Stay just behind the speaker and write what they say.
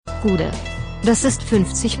Gude. Das ist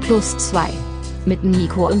 50 plus 2. Mit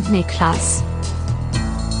Nico und Niklas.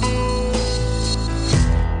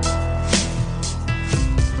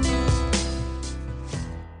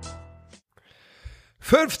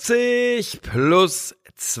 »50 plus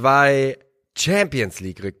 2 Champions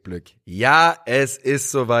League Rückblick«. Ja, es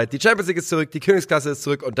ist soweit. Die Champions League ist zurück, die Königsklasse ist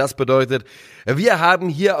zurück und das bedeutet, wir haben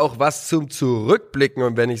hier auch was zum Zurückblicken.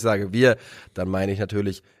 Und wenn ich sage wir, dann meine ich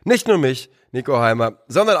natürlich nicht nur mich, Nico Heimer,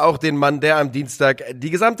 sondern auch den Mann, der am Dienstag die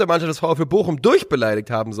gesamte Mannschaft des VfB Bochum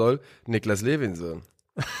durchbeleidigt haben soll, Niklas Levinson.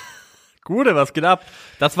 Gute, was geht ab?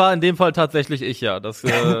 Das war in dem Fall tatsächlich ich, ja. Diesmal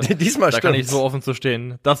da stimmt's. kann ich so offen zu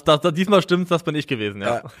stehen. Diesmal stimmt's, das bin ich gewesen,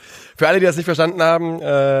 ja. Für alle, die das nicht verstanden haben,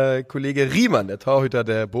 Kollege Riemann, der Torhüter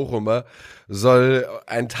der Bochumer, soll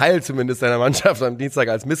einen Teil zumindest seiner Mannschaft am Dienstag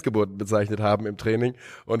als Missgeburten bezeichnet haben im Training.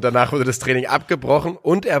 Und danach wurde das Training abgebrochen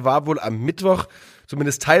und er war wohl am Mittwoch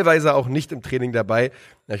zumindest teilweise auch nicht im Training dabei.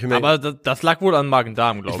 Aber das lag wohl an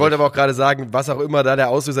Magen-Darm, glaube ich. Ich wollte aber auch gerade sagen, was auch immer da der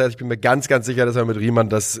Auslöser ist, ich bin mir ganz, ganz sicher, dass er mit Riemann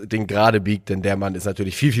das Ding gerade biegt, denn der Mann ist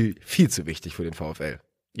natürlich viel, viel, viel zu wichtig für den VfL.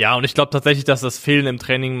 Ja, und ich glaube tatsächlich, dass das Fehlen im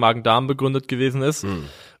Training Magen-Darm begründet gewesen ist.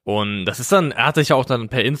 Und das ist dann, er hat sich ja auch dann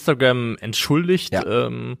per Instagram entschuldigt,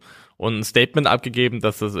 und ein Statement abgegeben,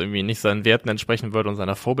 dass das irgendwie nicht seinen Werten entsprechen würde und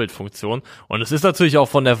seiner Vorbildfunktion. Und es ist natürlich auch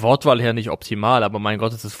von der Wortwahl her nicht optimal, aber mein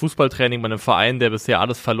Gott, es ist Fußballtraining bei einem Verein, der bisher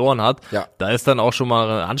alles verloren hat. Ja. Da ist dann auch schon mal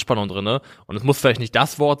eine Anspannung drinne. Und es muss vielleicht nicht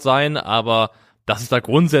das Wort sein, aber dass es da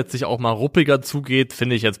grundsätzlich auch mal ruppiger zugeht,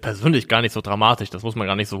 finde ich jetzt persönlich gar nicht so dramatisch. Das muss man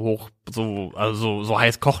gar nicht so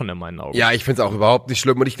heiß kochen in meinen Augen. Ja, ich finde es auch überhaupt nicht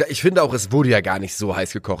schlimm. Und ich finde auch, es wurde ja gar nicht so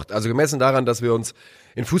heiß gekocht. Also gemessen daran, dass wir uns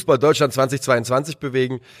in Fußball Deutschland 2022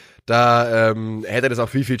 bewegen, da hätte das auch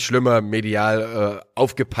viel, viel schlimmer medial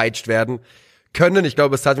aufgepeitscht werden können. Ich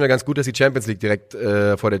glaube, es tat mir ganz gut, dass die Champions League direkt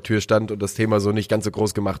vor der Tür stand und das Thema so nicht ganz so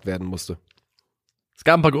groß gemacht werden musste. Es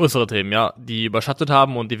gab ein paar größere Themen, ja, die überschattet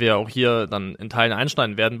haben und die wir auch hier dann in Teilen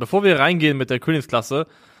einschneiden werden. Bevor wir reingehen mit der Königsklasse,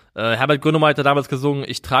 Herbert Grönemeyer hat damals gesungen,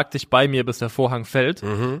 ich trag dich bei mir, bis der Vorhang fällt.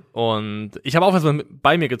 Und ich habe auch was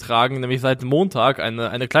bei mir getragen, nämlich seit Montag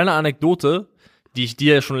eine kleine Anekdote, die ich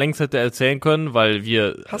dir schon längst hätte erzählen können, weil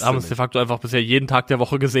wir haben uns de facto einfach bisher jeden Tag der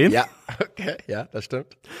Woche gesehen. Ja, okay, ja, das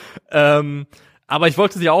stimmt. Aber ich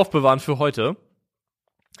wollte sie aufbewahren für heute.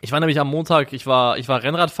 Ich war nämlich am Montag, ich war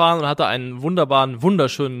Rennradfahren und hatte einen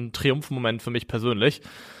wunderschönen Triumphmoment für mich persönlich.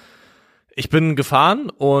 Ich bin gefahren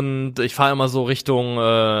und ich fahre immer so Richtung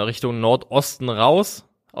Nordosten raus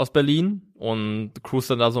aus Berlin und cruise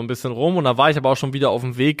dann da so ein bisschen rum und da war ich aber auch schon wieder auf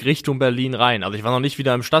dem Weg Richtung Berlin rein. Also ich war noch nicht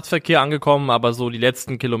wieder im Stadtverkehr angekommen, aber so die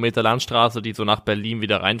letzten Kilometer Landstraße, die so nach Berlin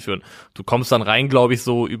wieder reinführen. Du kommst dann rein, glaube ich,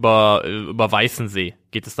 so über Weißensee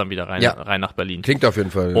geht es dann wieder rein nach Berlin. Klingt auf jeden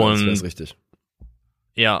Fall, das ist richtig.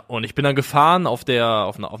 Ja, und ich bin dann gefahren auf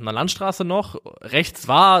einer Landstraße noch. Rechts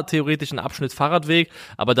war theoretisch ein Abschnitt Fahrradweg,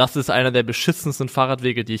 aber das ist einer der beschissensten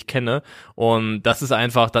Fahrradwege, die ich kenne. Und das ist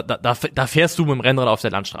einfach, da fährst du mit dem Rennrad auf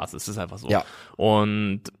der Landstraße. Es ist einfach so. Ja.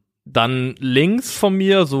 Und dann links von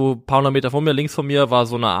mir, so ein paar hundert Meter von mir, links von mir war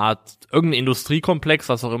so eine Art, irgendein Industriekomplex,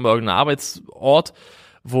 was auch immer, irgendein Arbeitsort,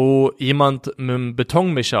 wo jemand mit einem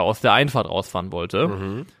Betonmischer aus der Einfahrt rausfahren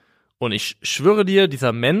wollte. Und ich schwöre dir,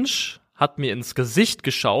 dieser Mensch hat mir ins Gesicht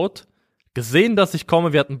geschaut, gesehen, dass ich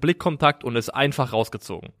komme, wir hatten Blickkontakt und ist einfach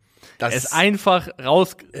rausgezogen. Er ist einfach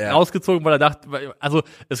rausgezogen, weil er dachte, also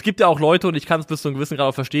es gibt ja auch Leute, und ich kann es bis zu einem gewissen Grad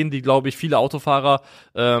auch verstehen, die, glaube ich, viele Autofahrer,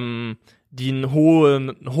 die einen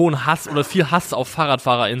hohen Hass oder viel Hass auf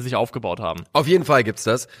Fahrradfahrer in sich aufgebaut haben. Auf jeden Fall gibt's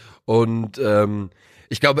das. Und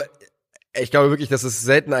ich glaube wirklich, dass es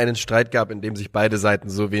selten einen Streit gab, in dem sich beide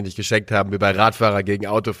Seiten so wenig geschenkt haben wie bei Radfahrer gegen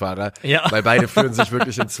Autofahrer. Ja. Weil beide führen sich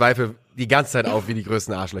wirklich in Zweifel die ganze Zeit auf wie die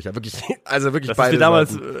größten Arschlöcher. Wirklich, also wirklich Das beide ist wie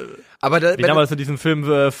damals, Seiten. wie damals in diesem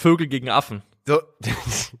Film Vögel gegen Affen. So,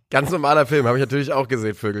 ganz normaler Film, habe ich natürlich auch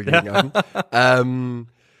gesehen, Vögel gegen Affen.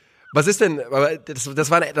 Was ist denn, aber du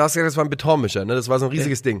hast gesagt, das war ein Betonmischer, ne? Das war so ein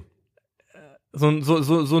riesiges Ding. So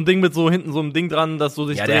ein Ding mit so hinten so einem Ding dran, das so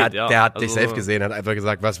sich dreht. Der hat dich selbst gesehen, hat einfach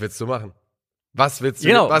gesagt, was willst du machen? Was willst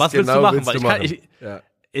du machen? Weil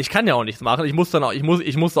ich kann ja auch nichts machen. Ich musste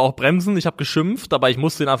auch bremsen. Ich habe geschimpft, aber ich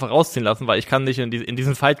musste ihn einfach rausziehen lassen, weil ich kann nicht in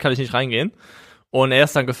diesen Fight kann ich nicht reingehen. Und er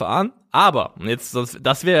ist dann gefahren. Aber und jetzt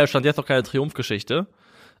das wäre ja stand jetzt noch keine Triumphgeschichte.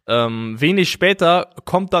 Wenig später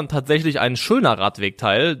kommt dann tatsächlich ein schöner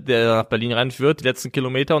Radwegteil, der nach Berlin reinführt, die letzten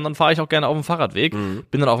Kilometer, und dann fahre ich auch gerne auf dem Fahrradweg.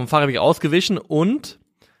 Bin dann auf dem Fahrradweg ausgewichen und,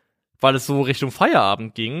 weil es so Richtung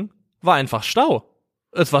Feierabend ging, war einfach Stau.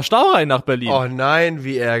 Es war Stau rein nach Berlin. Oh nein,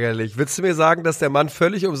 wie ärgerlich. Willst du mir sagen, dass der Mann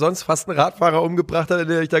völlig umsonst fast einen Radfahrer umgebracht hat,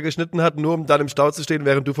 der dich da geschnitten hat, nur um dann im Stau zu stehen,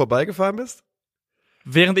 während du vorbeigefahren bist?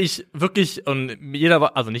 Während ich wirklich, und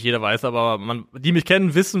jeder, also nicht jeder weiß, aber die mich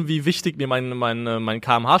kennen, wissen, wie wichtig mir mein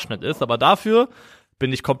kmh-Schnitt ist. Aber dafür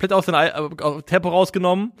bin ich komplett aus dem Tempo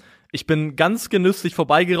rausgenommen. Ich bin ganz genüsslich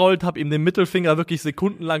vorbeigerollt, habe ihm den Mittelfinger wirklich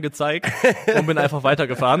sekundenlang gezeigt und bin einfach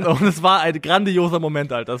weitergefahren. Und es war ein grandioser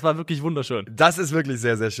Moment, Alter. Das war wirklich wunderschön. Das ist wirklich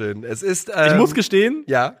sehr, sehr schön. Es ist, ich muss gestehen,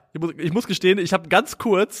 ja. Ich muss gestehen, ich habe ganz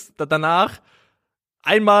kurz danach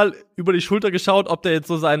einmal über die Schulter geschaut, ob der jetzt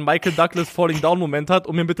so seinen Michael Douglas Falling Down Moment hat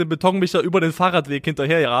und mir mit dem Betonmischer über den Fahrradweg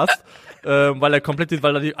hinterher rast, weil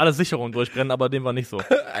da alle Sicherungen durchbrennen, aber dem war nicht so.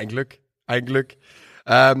 Ein Glück.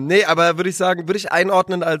 Nee, aber würde ich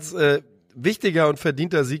einordnen als wichtiger und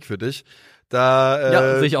verdienter Sieg für dich.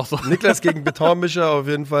 Da sehe ich auch so. Niklas gegen Betonmischer auf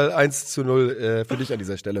jeden Fall 1-0 für dich an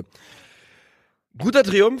dieser Stelle. Guter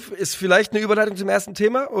Triumph, ist vielleicht eine Überleitung zum ersten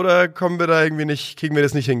Thema oder kriegen wir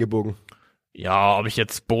das nicht hingebogen? Ja, ob ich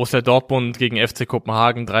jetzt Borussia Dortmund gegen FC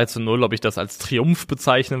Kopenhagen 3-0, ob ich das als Triumph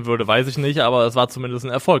bezeichnen würde, weiß ich nicht, aber es war zumindest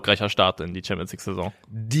ein erfolgreicher Start in die Champions League-Saison.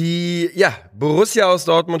 Borussia aus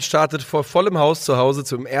Dortmund startet vor vollem Haus zu Hause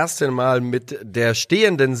zum ersten Mal mit der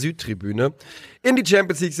stehenden Südtribüne in die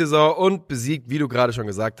Champions League-Saison und besiegt, wie du gerade schon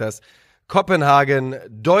gesagt hast, Kopenhagen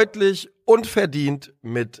deutlich und verdient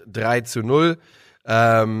mit 3-0.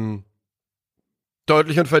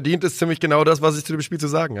 Deutlich und verdient ist ziemlich genau das, was ich zu dem Spiel zu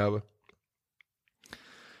sagen habe.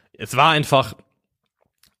 Es war einfach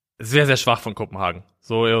sehr, sehr schwach von Kopenhagen.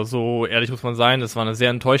 So ehrlich muss man sein. Es war eine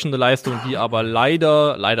sehr enttäuschende Leistung, die aber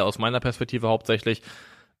leider aus meiner Perspektive hauptsächlich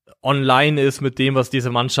online ist mit dem, was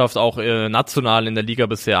diese Mannschaft auch national in der Liga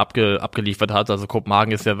bisher abgeliefert hat. Also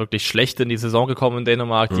Kopenhagen ist ja wirklich schlecht in die Saison gekommen in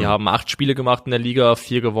Dänemark. Die haben 8 Spiele gemacht in der Liga,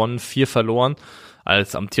 4 gewonnen, 4 verloren.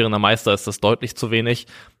 Als amtierender Meister ist das deutlich zu wenig.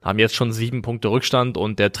 Haben jetzt schon 7 Punkte Rückstand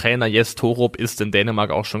und der Trainer Jes Torup ist in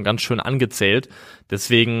Dänemark auch schon ganz schön angezählt.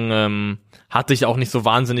 Deswegen hatte ich auch nicht so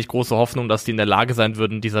wahnsinnig große Hoffnung, dass die in der Lage sein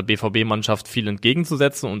würden, dieser BVB-Mannschaft viel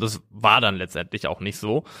entgegenzusetzen. Und das war dann letztendlich auch nicht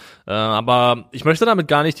so. Aber ich möchte damit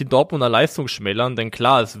gar nicht die Dortmunder Leistung schmälern, denn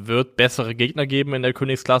klar, es wird bessere Gegner geben in der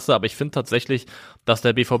Königsklasse. Aber ich finde tatsächlich, dass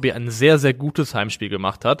der BVB ein sehr, sehr gutes Heimspiel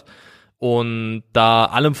gemacht hat. Und da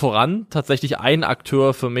allem voran tatsächlich ein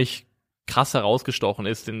Akteur für mich krass herausgestochen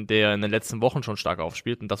ist, der in den letzten Wochen schon stark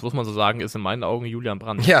aufspielt. Und das muss man so sagen, ist in meinen Augen Julian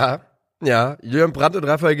Brandt. Ja, Julian Brandt und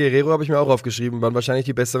Rafael Guerreiro habe ich mir auch aufgeschrieben, waren wahrscheinlich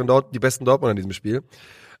die besten Dortmunder in diesem Spiel.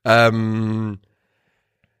 Wir haben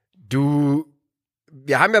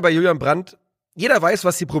ja bei Julian Brandt, jeder weiß,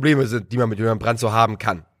 was die Probleme sind, die man mit Julian Brandt so haben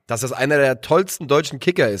kann. Dass das einer der tollsten deutschen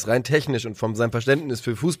Kicker ist, rein technisch und von seinem Verständnis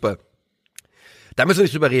für Fußball. Da müssen wir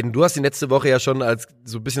nicht drüber reden. Du hast ihn letzte Woche ja schon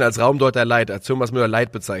so ein bisschen als Raumdeuter Light, als Thomas Müller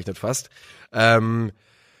Light bezeichnet fast. Und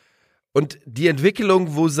die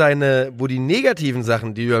Entwicklung, wo die negativen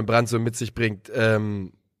Sachen, die Julian Brandt so mit sich bringt,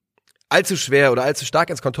 allzu schwer oder allzu stark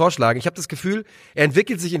ins Kontor schlagen. Ich habe das Gefühl, er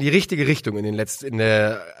entwickelt sich in die richtige Richtung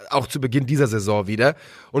auch zu Beginn dieser Saison wieder.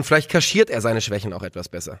 Und vielleicht kaschiert er seine Schwächen auch etwas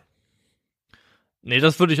besser. Nee,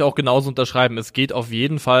 das würde ich auch genauso unterschreiben. Es geht auf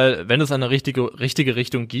jeden Fall, wenn es eine richtige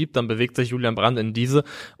Richtung gibt, dann bewegt sich Julian Brandt in diese.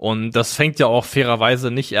 Und das fängt ja auch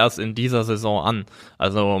fairerweise nicht erst in dieser Saison an.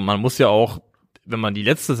 Also man muss ja auch, wenn man die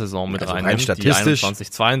letzte Saison mit reinnimmt, die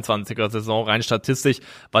 21-22er Saison, rein statistisch,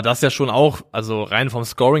 war das ja schon auch, also rein vom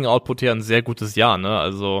Scoring-Output her ein sehr gutes Jahr, ne?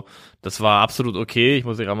 Also das war absolut okay. Ich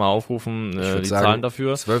muss hier mal aufrufen, die Zahlen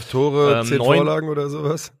dafür. 12 Tore, 10 Vorlagen oder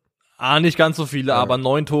sowas? Nicht ganz so viele, aber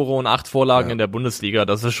 9 Tore und 8 Vorlagen in der Bundesliga.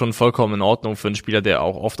 Das ist schon vollkommen in Ordnung für einen Spieler, der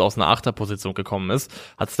auch oft aus einer Achterposition gekommen ist.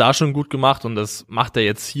 Hat's da schon gut gemacht und das macht er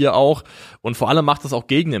jetzt hier auch. Und vor allem macht es auch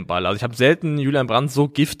gegen den Ball. Also ich habe selten Julian Brandt so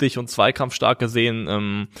giftig und zweikampfstark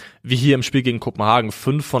gesehen, wie hier im Spiel gegen Kopenhagen.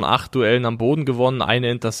 5 von 8 Duellen am Boden gewonnen, eine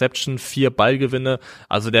Interception, 4 Ballgewinne.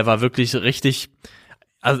 Also der war wirklich richtig...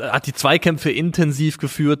 Also hat die Zweikämpfe intensiv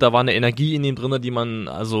geführt, da war eine Energie in ihm drinne, die man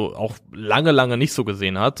also auch lange nicht so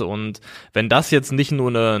gesehen hat. Und wenn das jetzt nicht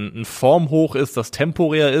nur ein Formhoch ist, das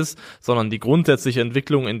temporär ist, sondern die grundsätzliche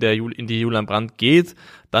Entwicklung, in die Julian Brandt geht,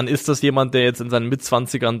 dann ist das jemand, der jetzt in seinen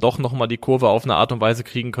Mitzwanzigern doch nochmal die Kurve auf eine Art und Weise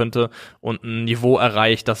kriegen könnte und ein Niveau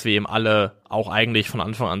erreicht, das wir ihm alle auch eigentlich von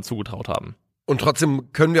Anfang an zugetraut haben. Und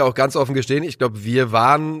trotzdem können wir auch ganz offen gestehen, ich glaube, wir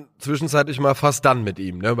waren zwischenzeitlich mal fast done mit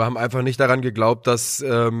ihm. Ne? Wir haben einfach nicht daran geglaubt, dass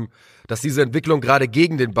diese Entwicklung gerade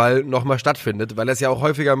gegen den Ball nochmal stattfindet, weil er es ja auch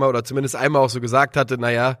häufiger mal oder zumindest einmal auch so gesagt hatte,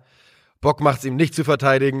 naja, Bock macht's ihm nicht zu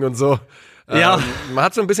verteidigen und so. Ja. Man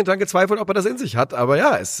hat so ein bisschen dran gezweifelt, ob er das in sich hat, aber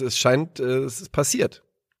ja, es scheint, es ist passiert.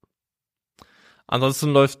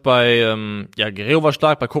 Ansonsten läuft bei Guerreiro war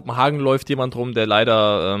stark, bei Kopenhagen läuft jemand rum, der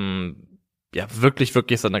leider wirklich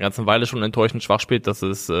seit einer ganzen Weile schon enttäuschend schwach spielt, das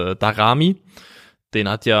ist Darami. Den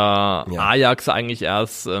hat ja Ajax eigentlich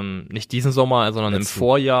erst nicht diesen Sommer, sondern im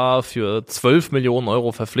Vorjahr für 12 Millionen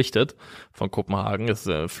Euro verpflichtet von Kopenhagen, ist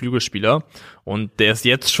Flügelspieler. Und der ist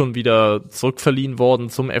jetzt schon wieder zurückverliehen worden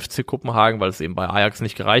zum FC Kopenhagen, weil es eben bei Ajax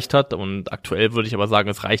nicht gereicht hat. Und aktuell würde ich aber sagen,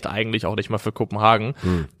 es reicht eigentlich auch nicht mal für Kopenhagen.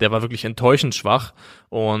 Der war wirklich enttäuschend schwach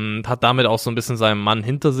und hat damit auch so ein bisschen seinem Mann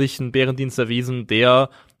hinter sich einen Bärendienst erwiesen,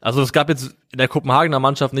 also es gab jetzt in der Kopenhagener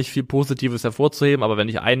Mannschaft nicht viel Positives hervorzuheben, aber wenn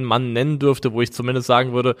ich einen Mann nennen dürfte, wo ich zumindest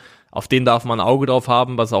sagen würde, auf den darf man ein Auge drauf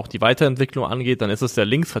haben, was auch die Weiterentwicklung angeht, dann ist es der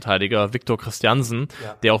Linksverteidiger Viktor Christiansen,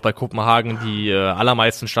 der auch bei Kopenhagen die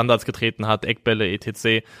allermeisten Standards getreten hat, Eckbälle,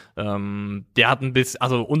 etc. Der hat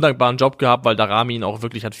undankbaren Job gehabt, weil Darami ihn auch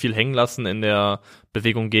wirklich hat viel hängen lassen in der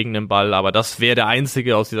Bewegung gegen den Ball, aber das wäre der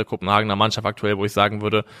einzige aus dieser Kopenhagener Mannschaft aktuell, wo ich sagen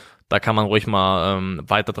würde, da kann man ruhig mal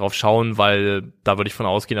weiter drauf schauen, weil da würde ich von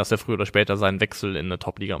ausgehen, dass er früher oder später seinen Wechsel in eine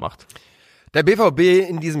Top-Liga macht. Der BVB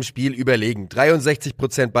in diesem Spiel überlegen.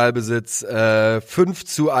 63% Ballbesitz,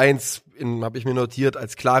 5:1 habe ich mir notiert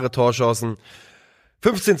als klare Torchancen.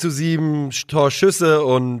 15:7 Torschüsse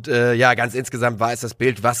und ganz insgesamt war es das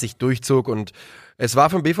Bild, was sich durchzog und es war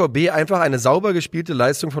vom BVB einfach eine sauber gespielte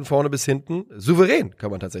Leistung von vorne bis hinten. Souverän,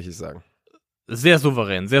 kann man tatsächlich sagen. Sehr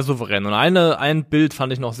souverän, sehr souverän. Und ein Bild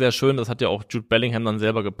fand ich noch sehr schön, das hat ja auch Jude Bellingham dann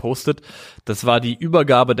selber gepostet. Das war die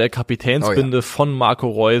Übergabe der Kapitänsbinde von Marco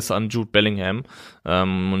Reus an Jude Bellingham.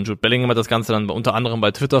 Und Jude Bellingham hat das Ganze dann unter anderem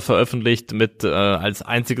bei Twitter veröffentlicht mit als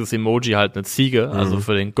einziges Emoji halt eine Ziege, also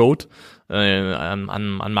für den GOAT,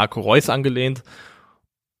 an Marco Reus angelehnt.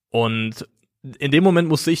 Und in dem Moment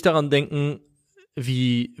musste ich daran denken,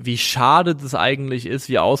 wie schade das eigentlich ist,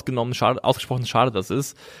 wie ausgesprochen schade das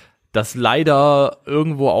ist, dass leider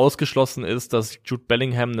irgendwo ausgeschlossen ist, dass Jude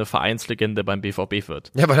Bellingham eine Vereinslegende beim BVB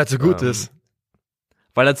wird. Ja, weil er so gut ist.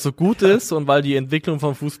 Weil er so gut ist und weil die Entwicklung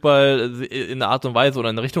vom Fußball in einer Art und Weise oder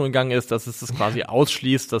in eine Richtung gegangen ist, dass es das quasi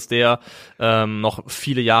ausschließt, dass der noch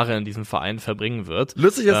viele Jahre in diesem Verein verbringen wird.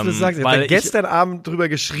 Lustig, dass du das sagst. Ich habe gestern Abend drüber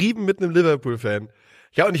geschrieben mit einem Liverpool-Fan.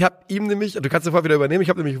 Ja, und ich habe ihm nämlich, du kannst sofort wieder übernehmen, ich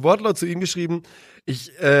habe nämlich wortlaut zu ihm geschrieben,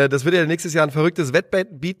 das wird ja nächstes Jahr ein verrücktes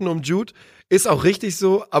Wettbett bieten um Jude, ist auch richtig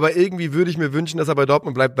so, aber irgendwie würde ich mir wünschen, dass er bei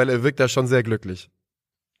Dortmund bleibt, weil er wirkt da schon sehr glücklich.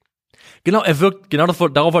 Genau, darauf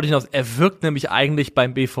wollte ich hinaus, er wirkt nämlich eigentlich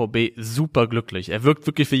beim BVB super glücklich. Er wirkt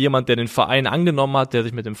wirklich wie jemand, der den Verein angenommen hat, der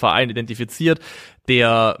sich mit dem Verein identifiziert,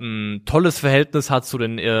 der ein tolles Verhältnis hat zu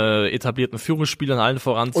den etablierten Führungsspielern, allen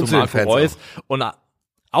voran zu Marco Reus und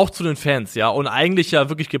auch zu den Fans, ja, und eigentlich ja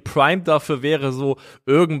wirklich geprimed dafür wäre, so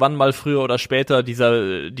irgendwann mal früher oder später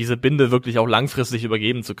diese Binde wirklich auch langfristig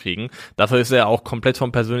übergeben zu kriegen. Dafür ist er auch komplett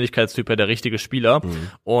vom Persönlichkeitstyp her der richtige Spieler.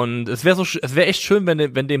 Und es wäre echt schön,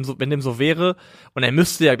 wenn dem so wäre. Und er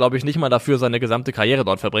müsste ja, glaube ich, nicht mal dafür seine gesamte Karriere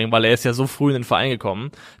dort verbringen, weil er ist ja so früh in den Verein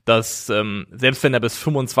gekommen, dass selbst wenn er bis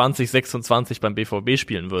 25, 26 beim BVB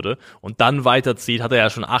spielen würde und dann weiterzieht, hat er ja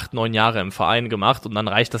schon 8, 9 Jahre im Verein gemacht und dann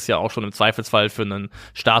reicht das ja auch schon im Zweifelsfall für einen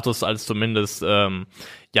Status als zumindest, also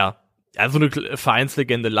eine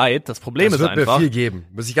Vereinslegende leid. Das Problem ist einfach. Das wird mir viel geben,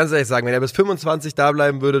 muss ich ganz ehrlich sagen. Wenn er bis 25 da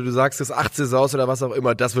bleiben würde, du sagst es 8 Saisons oder was auch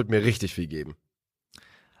immer, das wird mir richtig viel geben.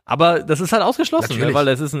 Aber das ist halt ausgeschlossen, ne? Weil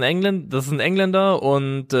das ist ein Engländer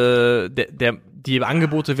und die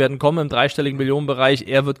Angebote werden kommen im dreistelligen Millionenbereich.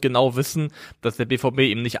 Er wird genau wissen, dass der BVB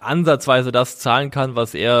ihm nicht ansatzweise das zahlen kann,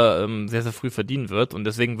 was er sehr, sehr früh verdienen wird. Und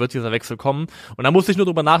deswegen wird dieser Wechsel kommen. Und da musste ich nur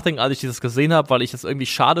drüber nachdenken, als ich das gesehen habe, weil ich das irgendwie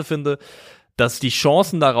schade finde, dass die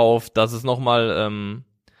Chancen darauf, dass es nochmal,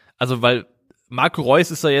 weil Marco Reus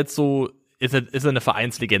ist ja jetzt so, ist er eine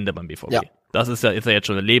Vereinslegende beim BVB. Ja. Das ist er jetzt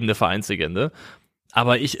schon eine lebende Vereinslegende.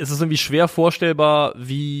 Aber es ist irgendwie schwer vorstellbar,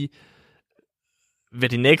 wer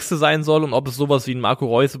die nächste sein soll und ob es sowas wie einen Marco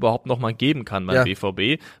Reus überhaupt noch mal geben kann beim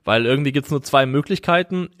BVB, weil irgendwie gibt's nur 2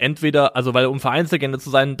 Möglichkeiten, entweder, also weil um Vereinslegende zu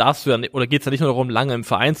sein, darfst du ja, oder geht's ja nicht nur darum, lange im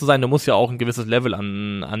Verein zu sein, du musst ja auch ein gewisses Level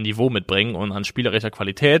an Niveau mitbringen und an spielerischer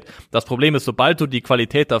Qualität. Das Problem ist, sobald du die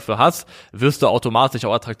Qualität dafür hast, wirst du automatisch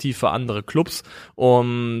auch attraktiv für andere Clubs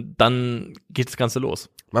und dann geht das Ganze los.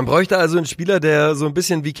 Man bräuchte also einen Spieler, der so ein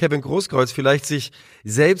bisschen wie Kevin Großkreuz vielleicht sich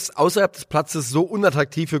selbst außerhalb des Platzes so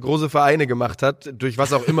unattraktiv für große Vereine gemacht hat, durch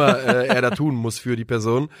was auch immer er da tun muss für die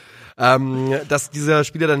Person, dass dieser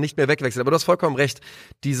Spieler dann nicht mehr wegwechselt. Aber du hast vollkommen recht,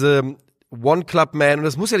 diese One-Club-Man, und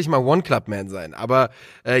das muss ja nicht mal One-Club-Man sein, aber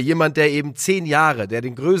jemand, der eben 10 Jahre, der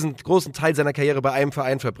den großen Teil seiner Karriere bei einem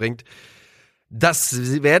Verein verbringt,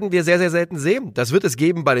 das werden wir sehr, sehr selten sehen. Das wird es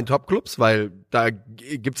geben bei den Top-Clubs, weil da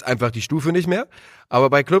gibt's einfach die Stufe nicht mehr. Aber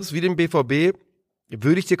bei Clubs wie dem BVB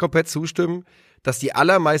würde ich dir komplett zustimmen, dass die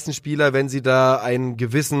allermeisten Spieler, wenn sie da ein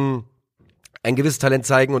gewisses Talent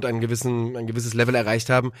zeigen und ein gewisses Level erreicht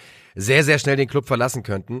haben, sehr, sehr schnell den Club verlassen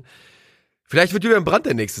könnten. Vielleicht wird Julian Brandt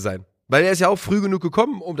der Nächste sein. Weil er ist ja auch früh genug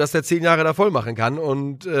gekommen, um dass er 10 Jahre da voll machen kann.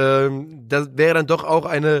 Und das wäre dann doch auch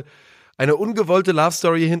eine ungewollte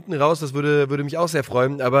Love-Story hinten raus. Das würde mich auch sehr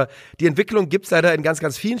freuen. Aber die Entwicklung gibt's leider in ganz,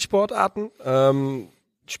 ganz vielen Sportarten.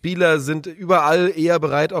 Spieler sind überall eher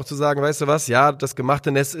bereit auch zu sagen, weißt du was, ja, das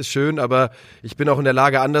gemachte Nest ist schön, aber ich bin auch in der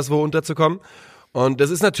Lage, anderswo unterzukommen. Und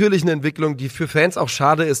das ist natürlich eine Entwicklung, die für Fans auch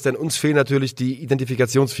schade ist, denn uns fehlen natürlich die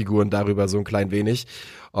Identifikationsfiguren darüber so ein klein wenig.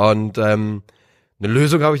 Und eine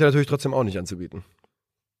Lösung habe ich da natürlich trotzdem auch nicht anzubieten.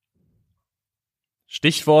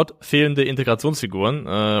 Stichwort fehlende Integrationsfiguren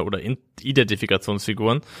oder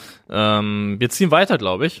Identifikationsfiguren. Wir ziehen weiter,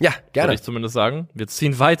 glaube ich. Ja, gerne. Würde ich zumindest sagen. Wir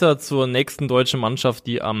ziehen weiter zur nächsten deutschen Mannschaft,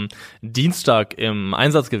 die am Dienstag im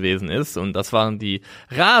Einsatz gewesen ist. Und das waren die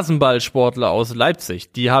Rasenballsportler aus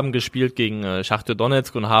Leipzig. Die haben gespielt gegen Schachtar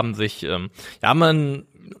Donezk und haben sich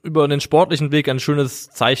über den sportlichen Weg ein schönes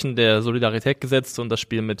Zeichen der Solidarität gesetzt und das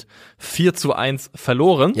Spiel mit 4:1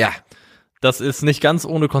 verloren. Ja. Das ist nicht ganz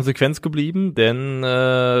ohne Konsequenz geblieben, denn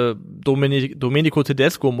Domenico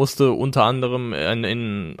Tedesco musste unter anderem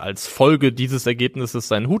als Folge dieses Ergebnisses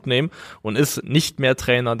seinen Hut nehmen und ist nicht mehr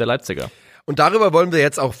Trainer der Leipziger. Und darüber wollen wir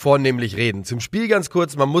jetzt auch vornehmlich reden. Zum Spiel ganz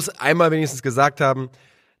kurz, man muss einmal wenigstens gesagt haben,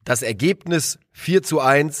 das Ergebnis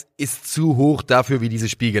 4:1 ist zu hoch dafür, wie dieses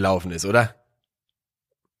Spiel gelaufen ist, oder?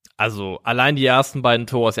 Also allein die ersten beiden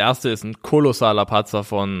Tore. Das erste ist ein kolossaler Patzer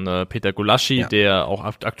von Peter Gulaschi, der auch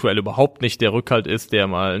aktuell überhaupt nicht der Rückhalt ist, der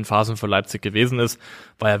mal in Phasen für Leipzig gewesen ist.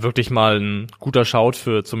 War ja wirklich mal ein guter Schaut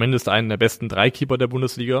für zumindest einen der besten 3 Keeper der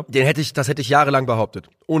Bundesliga. Das hätte ich jahrelang behauptet.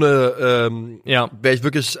 Ohne, wäre ich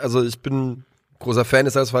wirklich, also ich bin großer Fan,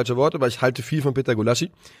 ist das falsche Wort, aber ich halte viel von Peter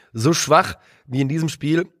Gulaschi. So schwach wie in diesem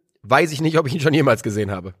Spiel, weiß ich nicht, ob ich ihn schon jemals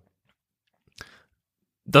gesehen habe.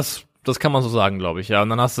 Das kann man so sagen, glaube ich, ja. Und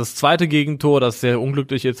dann hast du das zweite Gegentor, das sehr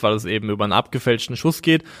unglücklich ist, weil es eben über einen abgefälschten Schuss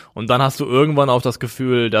geht. Und dann hast du irgendwann auch das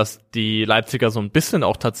Gefühl, dass die Leipziger so ein bisschen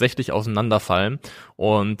auch tatsächlich auseinanderfallen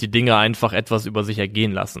und die Dinge einfach etwas über sich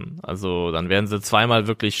ergehen lassen. Also dann werden sie zweimal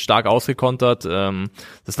wirklich stark ausgekontert. Das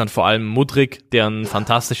ist dann vor allem Mudryk, der ein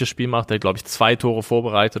fantastisches Spiel macht, der, glaube ich, 2 Tore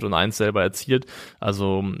vorbereitet und 1 selber erzielt.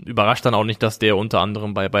 Also überrascht dann auch nicht, dass der unter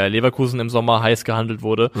anderem bei Bayer Leverkusen im Sommer heiß gehandelt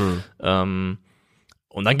wurde.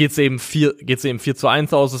 Und dann geht's eben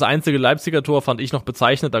 4:1 aus. Das einzige Leipziger Tor fand ich noch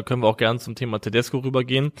bezeichnet. Da können wir auch gerne zum Thema Tedesco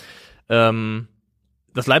rübergehen.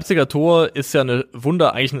 Das Leipziger Tor ist ja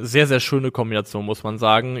eigentlich eine sehr, sehr schöne Kombination, muss man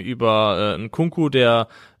sagen, über einen Nkunku, der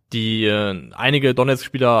einige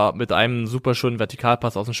Donetsk-Spieler mit einem super schönen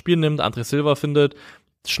Vertikalpass aus dem Spiel nimmt, André Silva findet,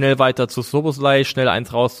 schnell weiter zu Szoboszlai, schnell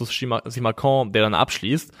 1 raus zu Simakan, der dann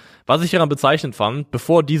abschließt. Was ich daran bezeichnend fand,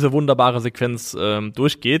 bevor diese wunderbare Sequenz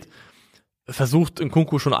durchgeht, versucht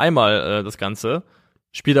Nkunku schon einmal das Ganze,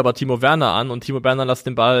 spielt aber Timo Werner an und Timo Werner lässt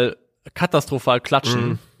den Ball katastrophal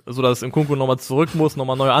klatschen, sodass Nkunku nochmal zurück muss,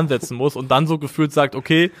 nochmal neu ansetzen muss und dann so gefühlt sagt,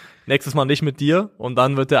 okay, nächstes Mal nicht mit dir und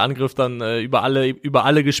dann wird der Angriff dann über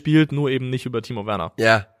alle gespielt, nur eben nicht über Timo Werner.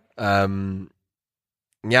 Ja,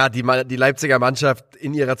 die Leipziger Mannschaft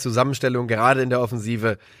in ihrer Zusammenstellung, gerade in der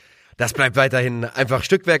Offensive, das bleibt weiterhin einfach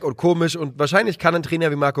Stückwerk und komisch und wahrscheinlich kann ein Trainer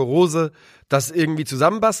wie Marco Rose das irgendwie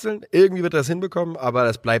zusammenbasteln. Irgendwie wird er das hinbekommen, aber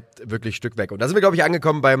das bleibt wirklich Stückwerk. Und da sind wir, glaube ich,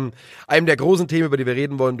 angekommen beim einem der großen Themen, über die wir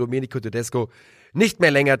reden wollen. Domenico Tedesco, nicht mehr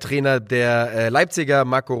länger Trainer der Leipziger.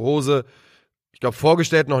 Marco Rose, ich glaube,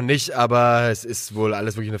 vorgestellt noch nicht, aber es ist wohl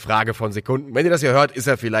alles wirklich eine Frage von Sekunden. Wenn ihr das hier hört, ist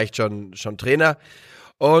er vielleicht schon Trainer.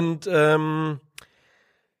 Und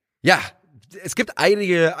es gibt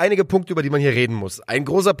einige Punkte, über die man hier reden muss. Ein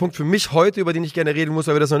großer Punkt für mich heute, über den ich gerne reden muss,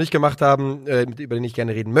 weil wir das noch nicht gemacht haben, über den ich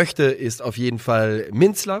gerne reden möchte, ist auf jeden Fall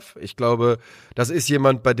Minzlaff. Ich glaube, das ist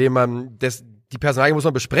jemand, bei dem die Personalie muss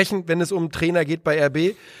man besprechen, wenn es um einen Trainer geht bei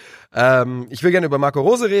RB. Ich will gerne über Marco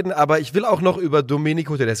Rose reden, aber ich will auch noch über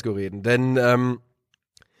Domenico Tedesco reden. Denn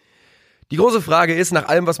die große Frage ist, nach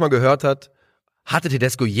allem, was man gehört hat, hatte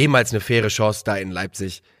Tedesco jemals eine faire Chance da in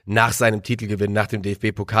Leipzig nach seinem Titelgewinn, nach dem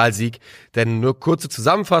DFB-Pokalsieg? Denn nur kurze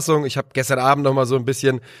Zusammenfassung, ich habe gestern Abend noch mal so ein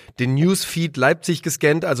bisschen den Newsfeed Leipzig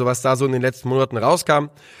gescannt, also was da so in den letzten Monaten rauskam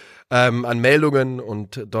an Meldungen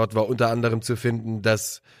und dort war unter anderem zu finden,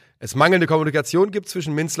 dass es mangelnde Kommunikation gibt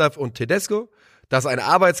zwischen Minzlaff und Tedesco, dass ein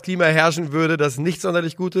Arbeitsklima herrschen würde, das nicht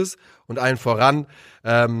sonderlich gut ist und allen voran,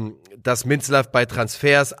 dass Minzlaff bei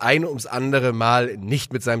Transfers ein ums andere Mal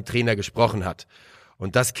nicht mit seinem Trainer gesprochen hat.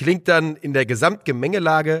 Und das klingt dann in der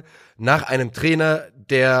Gesamtgemengelage nach einem Trainer,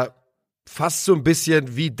 der fast so ein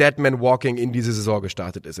bisschen wie Deadman Walking in diese Saison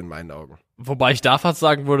gestartet ist, in meinen Augen. Wobei ich da fast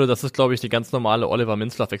sagen würde, das ist, glaube ich, die ganz normale Oliver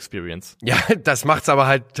Minzlaff-Experience. Ja, das macht's aber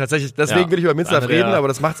halt tatsächlich, deswegen will ich über Minzlaff reden, aber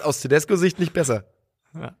das macht's aus Tedesco-Sicht nicht besser.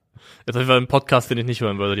 Ja. Jetzt auf jeden Fall ein Podcast, den ich nicht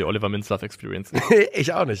hören würde, die Oliver Minzlaff Experience.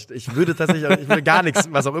 Ich auch nicht. Ich würde tatsächlich, ich will gar nichts,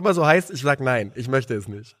 was auch immer so heißt, ich sag nein, ich möchte es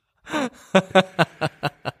nicht.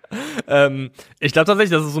 Ich glaube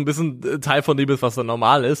tatsächlich, dass es so ein bisschen Teil von dem ist, was dann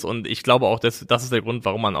normal ist, und ich glaube auch, das ist der Grund,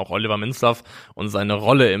 warum man auch Oliver Minzlaff und seine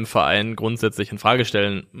Rolle im Verein grundsätzlich in Frage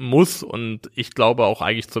stellen muss, und ich glaube auch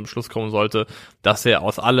eigentlich zum Schluss kommen sollte, dass er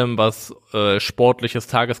aus allem, was sportliches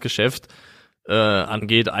Tagesgeschäft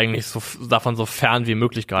angeht, eigentlich davon so fern wie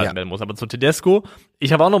möglich gehalten werden muss. Aber zu Tedesco,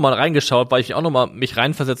 ich habe auch noch mal reingeschaut, weil ich auch noch mal mich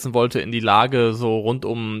reinversetzen wollte in die Lage so rund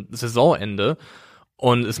um Saisonende.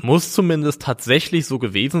 Und es muss zumindest tatsächlich so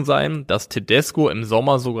gewesen sein, dass Tedesco im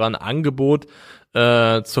Sommer sogar ein Angebot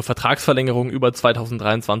zur Vertragsverlängerung über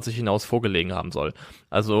 2023 hinaus vorgelegen haben soll.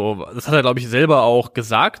 Also das hat er, glaube ich, selber auch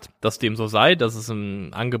gesagt, dass dem so sei, dass es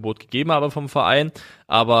ein Angebot gegeben habe vom Verein,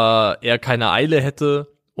 aber er keine Eile hätte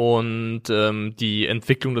und die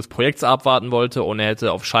Entwicklung des Projekts abwarten wollte, und er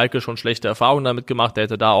hätte auf Schalke schon schlechte Erfahrungen damit gemacht. Er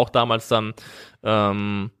hätte da auch damals dann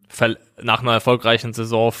nach einer erfolgreichen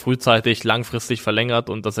Saison frühzeitig langfristig verlängert,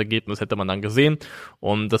 und das Ergebnis hätte man dann gesehen,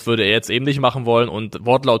 und das würde er jetzt eben nicht machen wollen. Und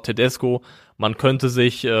Wortlaut Tedesco, man könnte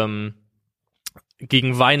sich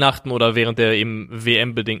gegen Weihnachten oder während der eben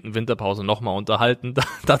WM-bedingten Winterpause nochmal unterhalten.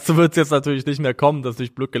 Dazu wird es jetzt natürlich nicht mehr kommen, das ist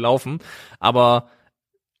nicht Glück gelaufen, aber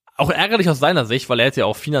auch ärgerlich aus seiner Sicht, weil er hätte ja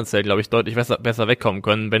auch finanziell, glaube ich, deutlich besser wegkommen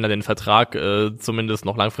können, wenn er den Vertrag zumindest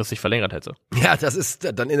noch langfristig verlängert hätte. Ja, das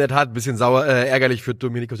ist dann in der Tat ein bisschen ärgerlich für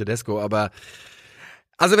Domenico Tedesco, aber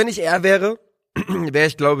also wenn ich er wäre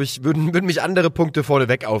ich, glaube ich, würden mich andere Punkte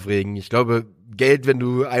vorneweg aufregen. Ich glaube, Geld, wenn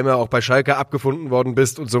du einmal auch bei Schalke abgefunden worden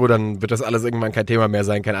bist und so, dann wird das alles irgendwann kein Thema mehr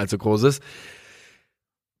sein, kein allzu großes.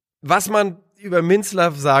 Was man über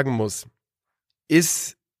Minzlaff sagen muss,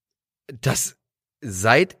 ist, dass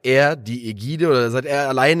seit er die Ägide oder seit er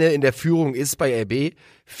alleine in der Führung ist bei RB,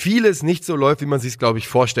 vieles nicht so läuft, wie man sich es, glaube ich,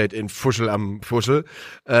 vorstellt in Fuschel am Fuschel.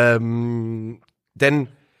 Denn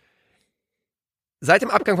seit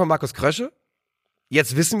dem Abgang von Markus Krösche,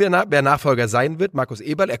 jetzt wissen wir, wer Nachfolger sein wird, Markus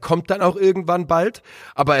Eberl. Er kommt dann auch irgendwann bald,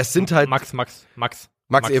 aber es sind halt Max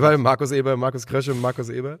Eberl, Markus Eberl, Markus Krösche, Max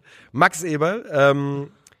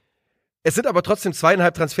Eberl. Es sind aber trotzdem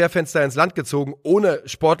 2,5 Transferfenster ins Land gezogen, ohne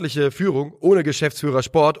sportliche Führung, ohne Geschäftsführer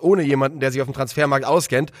Sport, ohne jemanden, der sich auf dem Transfermarkt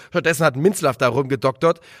auskennt. Stattdessen hat Minzlaff da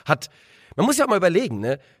rumgedoktert, man muss ja auch mal überlegen,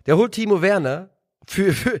 ne? Der holt Timo Werner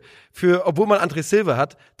für obwohl man André Silva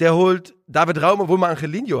hat, der holt David Raum, obwohl man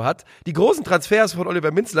Angelino hat. Die großen Transfers von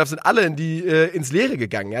Oliver Minzlaff sind alle ins Leere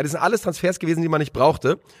gegangen, ja? Das sind alles Transfers gewesen, die man nicht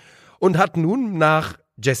brauchte, und hat nun nach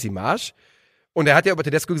Jesse Marsch, und er hat ja über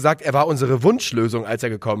Tedesco gesagt, er war unsere Wunschlösung, als er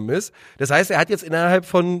gekommen ist. Das heißt, er hat jetzt innerhalb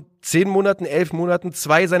von 10 Monaten, 11 Monaten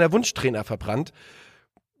 2 seiner Wunschtrainer verbrannt.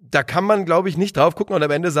 Da kann man, glaube ich, nicht drauf gucken und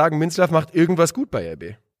am Ende sagen, Minzlaff macht irgendwas gut bei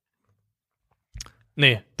RB.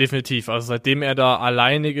 Nee, definitiv. Also seitdem er da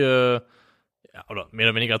alleinige, ja, oder mehr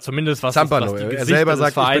oder weniger zumindest was Zampano, die er selber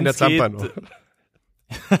sagt, ich bin der Zampano.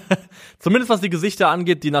 Zumindest was die Gesichter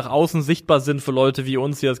angeht, die nach außen sichtbar sind für Leute wie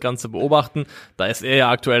uns, die das Ganze beobachten. Da ist er ja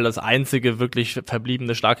aktuell das einzige wirklich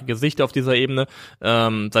verbliebene starke Gesicht auf dieser Ebene.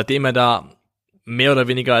 Seitdem er da mehr oder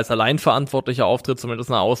weniger als Alleinverantwortlicher auftritt, zumindest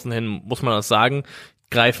nach außen hin, muss man das sagen,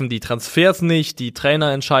 greifen die Transfers nicht, die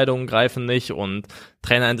Trainerentscheidungen greifen nicht, und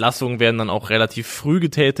Trainerentlassungen werden dann auch relativ früh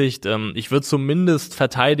getätigt. Ich würde zumindest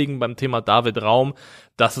verteidigen beim Thema David Raum,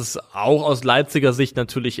 dass es auch aus Leipziger Sicht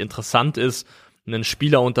natürlich interessant ist, einen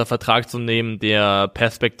Spieler unter Vertrag zu nehmen, der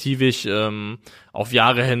perspektivisch auf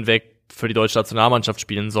Jahre hinweg für die deutsche Nationalmannschaft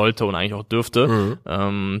spielen sollte und eigentlich auch dürfte.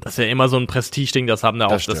 Das ist ja immer so ein Prestigeding, das haben da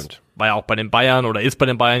auch, das war ja auch bei den Bayern oder ist bei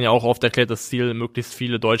den Bayern ja auch oft erklärt, das Ziel, möglichst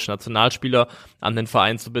viele deutsche Nationalspieler an den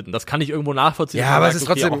Verein zu bitten. Das kann ich irgendwo nachvollziehen. Ja, aber es ist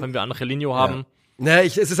trotzdem, auch wenn wir Angelino haben. Ne,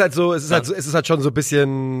 es ist halt schon so ein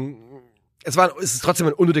bisschen, es ist trotzdem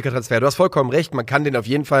ein unnötiger Transfer. Du hast vollkommen recht, man kann den auf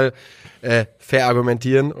jeden Fall fair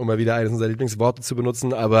argumentieren, um mal wieder eines unserer Lieblingsworte zu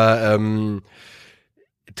benutzen, aber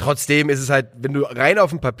trotzdem ist es halt, wenn du rein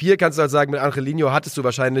auf dem Papier kannst du halt sagen, mit Angelino hattest du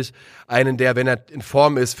wahrscheinlich einen, der, wenn er in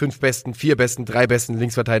Form ist, 5 besten, 4 besten, 3 besten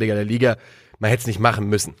Linksverteidiger der Liga. Man hätte es nicht machen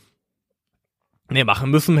müssen. Nee,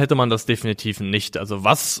 machen müssen hätte man das definitiv nicht. Also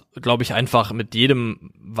was, glaube ich, einfach mit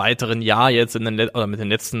jedem weiteren Jahr jetzt oder mit den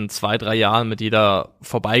letzten 2-3 Jahren, mit jeder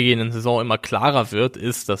vorbeigehenden Saison immer klarer wird,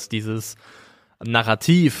 ist, dass dieses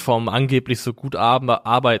Narrativ vom angeblich so gut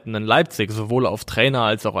arbeitenden Leipzig sowohl auf Trainer-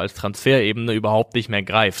 als auch als Transferebene überhaupt nicht mehr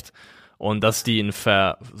greift. Und dass die ein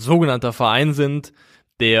sogenannter Verein sind,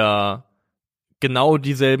 der genau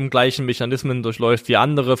dieselben gleichen Mechanismen durchläuft wie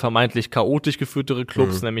andere vermeintlich chaotisch geführtere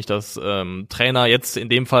Clubs, nämlich dass Trainer jetzt in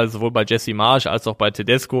dem Fall sowohl bei Jesse Marsch als auch bei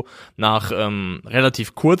Tedesco nach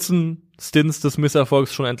relativ kurzen Stints des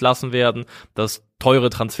Misserfolgs schon entlassen werden, dass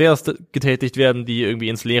teure Transfers getätigt werden, die irgendwie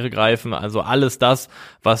ins Leere greifen. Also alles das,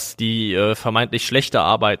 was die vermeintlich schlechter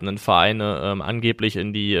arbeitenden Vereine angeblich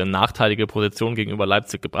in die nachteilige Position gegenüber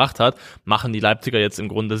Leipzig gebracht hat, machen die Leipziger jetzt im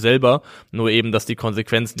Grunde selber. Nur eben, dass die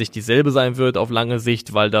Konsequenz nicht dieselbe sein wird auf lange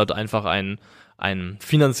Sicht, weil dort einfach ein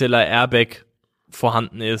finanzieller Airbag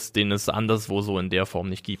vorhanden ist, den es anderswo so in der Form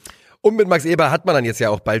nicht gibt. Und mit Max Eber hat man dann jetzt ja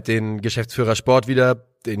auch bald den Geschäftsführer Sport wieder,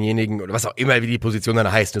 denjenigen, oder was auch immer, wie die Position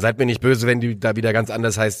dann heißt. Seid mir nicht böse, wenn die da wieder ganz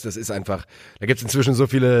anders heißt. Das ist einfach, da gibt es inzwischen so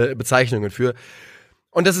viele Bezeichnungen für.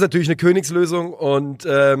 Und das ist natürlich eine Königslösung und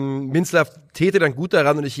Minzlaff täte dann gut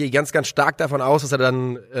daran und ich gehe ganz, ganz stark davon aus, dass er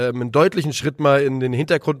dann einen deutlichen Schritt mal in den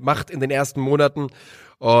Hintergrund macht in den ersten Monaten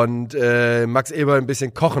und Max Eber ein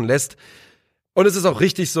bisschen kochen lässt. Und es ist auch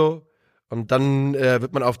richtig so. Und dann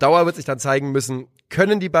wird man auf Dauer, wird sich dann zeigen müssen,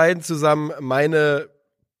 können die beiden zusammen. Meine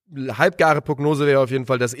halbgare Prognose wäre auf jeden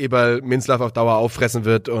Fall, dass Eberl Minzlaff auf Dauer auffressen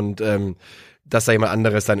wird und dass da jemand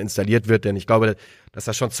anderes dann installiert wird. Denn ich glaube, dass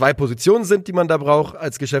das schon 2 Positionen sind, die man da braucht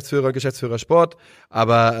als Geschäftsführer Sport.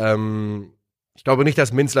 Aber ich glaube nicht,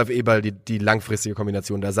 dass Minzlaff Eberl die langfristige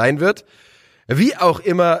Kombination da sein wird. Wie auch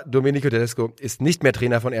immer, Domenico Tedesco ist nicht mehr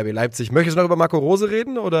Trainer von RB Leipzig. Möchtest du noch über Marco Rose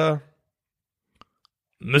reden, oder?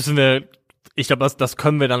 Müssen wir, ich glaube, das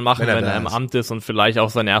können wir dann machen, wenn er im Amt ist und vielleicht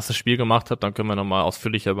auch sein erstes Spiel gemacht hat, dann können wir nochmal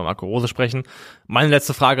ausführlicher über Marco Rose sprechen. Meine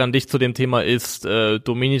letzte Frage an dich zu dem Thema ist,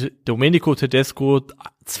 Domenico Tedesco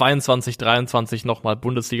 22, 23 nochmal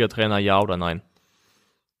Bundesliga-Trainer, ja oder nein?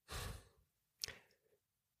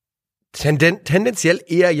 Tendenziell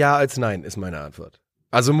eher ja als nein, ist meine Antwort.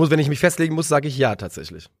 Also wenn ich mich festlegen muss, sage ich ja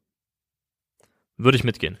tatsächlich. Würde ich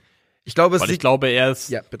mitgehen. Ich glaube, ich glaube, er ist...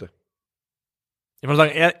 Ja, bitte. Ich würde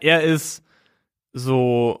sagen, er ist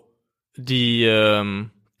so die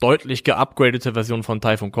deutlich geupgradete Version von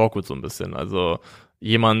Tayfun Korkut so ein bisschen. Also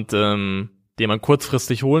jemand, den man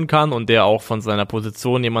kurzfristig holen kann und der auch von seiner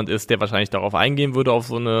Position jemand ist, der wahrscheinlich darauf eingehen würde, auf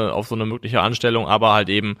so eine mögliche Anstellung, aber halt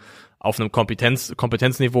eben auf einem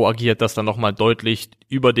Kompetenzniveau agiert, das dann nochmal deutlich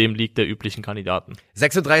über dem liegt der üblichen Kandidaten.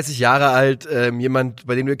 36 Jahre alt, jemand,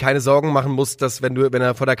 bei dem du keine Sorgen machen musst, dass wenn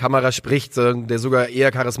er vor der Kamera spricht, der sogar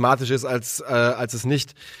eher charismatisch ist als es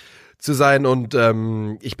nicht zu sein. Und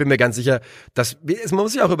ich bin mir ganz sicher, man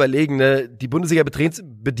muss sich auch überlegen, ne, die Bundesliga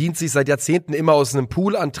bedient sich seit Jahrzehnten immer aus einem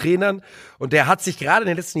Pool an Trainern und der hat sich gerade in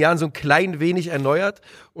den letzten Jahren so ein klein wenig erneuert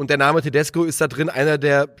und der Name Tedesco ist da drin einer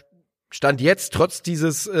der Stand jetzt, trotz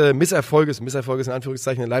dieses Misserfolges in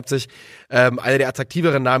Anführungszeichen in Leipzig, einer der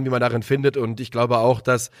attraktiveren Namen, die man darin findet. Und ich glaube auch,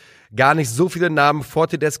 dass gar nicht so viele Namen vor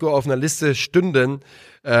Tedesco auf einer Liste stünden,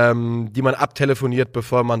 die man abtelefoniert,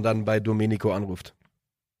 bevor man dann bei Domenico anruft.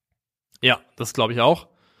 Ja, das glaube ich auch.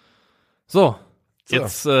 So.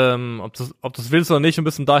 Jetzt, ob du willst oder nicht, ein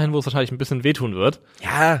bisschen dahin, wo es wahrscheinlich ein bisschen wehtun wird.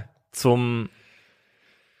 Ja. Zum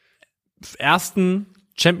ersten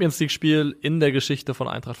Champions-League-Spiel in der Geschichte von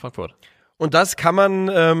Eintracht Frankfurt. Und das kann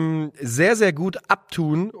man sehr, sehr gut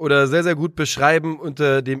abtun oder sehr, sehr gut beschreiben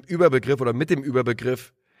unter dem Überbegriff oder mit dem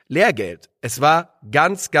Überbegriff Lehrgeld. Es war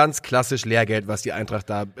ganz, ganz klassisch Lehrgeld, was die Eintracht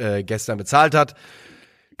da gestern bezahlt hat.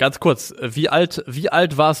 Ganz kurz, wie alt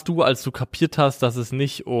warst du, als du kapiert hast, dass es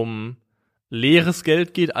nicht um leeres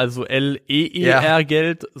Geld geht, also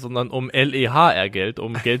L-E-E-R-Geld, sondern um L-E-H-R-Geld,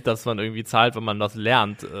 um Geld, das man irgendwie zahlt, wenn man das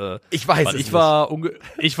lernt. Ich weiß es nicht.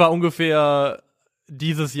 Ich war ungefähr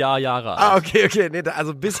dieses Jahr Jahre alt. Ah, okay. Nee,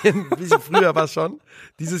 also ein bisschen früher war es schon.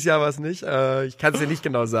 Dieses Jahr war es nicht. Ich kann es dir nicht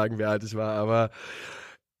genau sagen, wie alt ich war, aber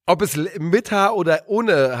ob es mit Haar oder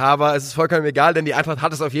ohne Haar war, ist es vollkommen egal, denn die Eintracht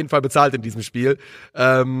hat es auf jeden Fall bezahlt in diesem Spiel.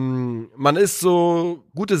 Man ist so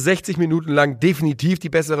gute 60 Minuten lang definitiv die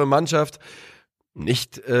bessere Mannschaft.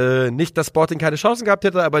 Nicht, dass Sporting keine Chancen gehabt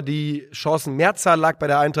hätte, aber die Chancenmehrzahl lag bei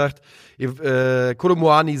der Eintracht.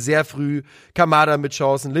 Kolomuani sehr früh, Kamada mit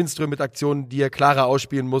Chancen, Lindström mit Aktionen, die er klarer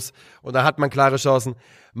ausspielen muss. Und da hat man klare Chancen.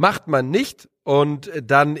 Macht man nicht und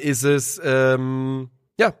dann ist es...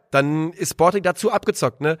 dann ist Sporting dazu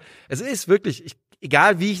abgezockt, ne? Es ist wirklich,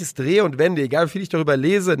 egal wie ich es drehe und wende, egal wie viel ich darüber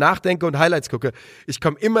lese, nachdenke und Highlights gucke, ich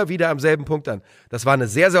komme immer wieder am selben Punkt an. Das war eine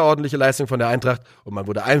sehr, sehr ordentliche Leistung von der Eintracht und man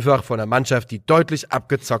wurde einfach von einer Mannschaft, die deutlich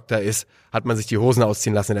abgezockter ist, hat man sich die Hosen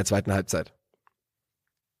ausziehen lassen in der zweiten Halbzeit.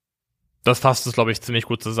 Das fasst es, glaube ich, ziemlich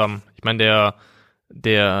gut zusammen. Ich meine,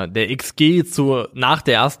 der XG nach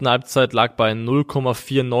der ersten Halbzeit lag bei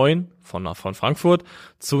 0,49 von Frankfurt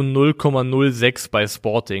zu 0,06 bei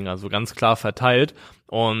Sporting, also ganz klar verteilt.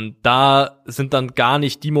 Und da sind dann gar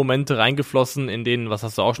nicht die Momente reingeflossen, in denen, was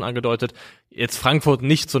hast du auch schon angedeutet, jetzt Frankfurt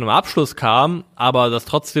nicht zu einem Abschluss kam, aber dass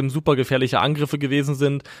trotzdem super gefährliche Angriffe gewesen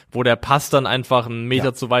sind, wo der Pass dann einfach einen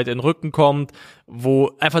Meter zu weit in den Rücken kommt,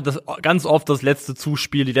 wo einfach ganz oft das letzte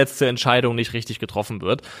Zuspiel, die letzte Entscheidung nicht richtig getroffen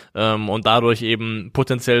wird, und dadurch eben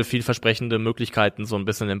potenziell vielversprechende Möglichkeiten so ein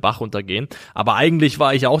bisschen im Bach runtergehen. Aber eigentlich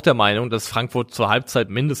war ich auch der Meinung, dass Frankfurt zur Halbzeit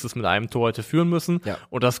mindestens mit einem Tor hätte führen müssen. Ja.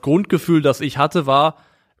 Und das Grundgefühl, das ich hatte, war,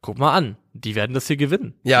 guck mal an, die werden das hier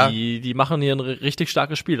gewinnen. Ja. Die machen hier ein richtig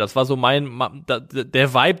starkes Spiel. Das war so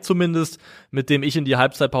der Vibe zumindest, mit dem ich in die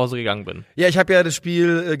Halbzeitpause gegangen bin. Ja, ich habe ja das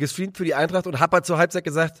Spiel gestreamt für die Eintracht und habe halt zur Halbzeit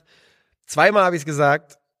gesagt, zweimal habe ich es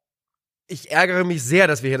gesagt, ich ärgere mich sehr,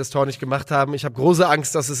 dass wir hier das Tor nicht gemacht haben. Ich habe große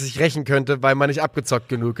Angst, dass es sich rächen könnte, weil man nicht abgezockt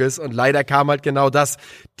genug ist. Und leider kam halt genau das.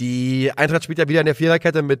 Die Eintracht spielt ja wieder in der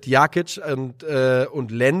Viererkette mit Jakic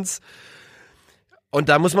und Lenz. Und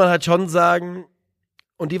da muss man halt schon sagen,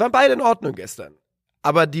 und die waren beide in Ordnung gestern.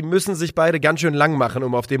 Aber die müssen sich beide ganz schön lang machen,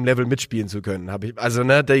 um auf dem Level mitspielen zu können.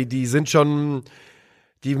 Die sind schon,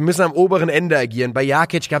 die müssen am oberen Ende agieren. Bei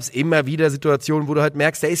Jakic gab es immer wieder Situationen, wo du halt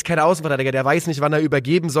merkst, der ist kein Außenverteidiger, der weiß nicht, wann er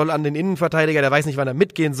übergeben soll an den Innenverteidiger, der weiß nicht, wann er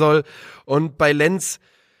mitgehen soll. Und bei Lenz,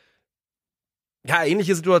 ja,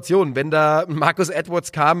 ähnliche Situation. Wenn da Marcus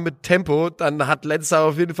Edwards kam mit Tempo, dann hat Lenz da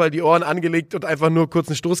auf jeden Fall die Ohren angelegt und einfach nur kurz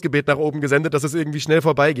ein Stoßgebet nach oben gesendet, dass es irgendwie schnell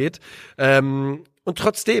vorbeigeht. Und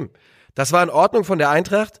trotzdem, das war in Ordnung von der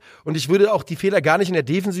Eintracht und ich würde auch die Fehler gar nicht in der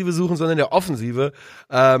Defensive suchen, sondern in der Offensive.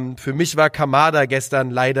 Für mich war Kamada gestern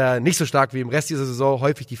leider nicht so stark wie im Rest dieser Saison,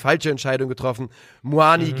 häufig die falsche Entscheidung getroffen.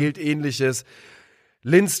 Muani gilt Ähnliches.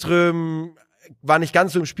 Lindström war nicht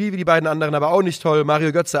ganz so im Spiel wie die beiden anderen, aber auch nicht toll.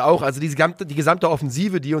 Mario Götze auch. Also die gesamte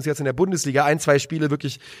Offensive, die uns jetzt in der Bundesliga 1-2 Spiele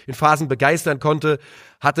wirklich in Phasen begeistern konnte,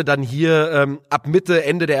 hatte dann hier ab Mitte,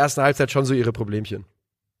 Ende der ersten Halbzeit schon so ihre Problemchen.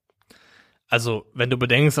 Also, wenn du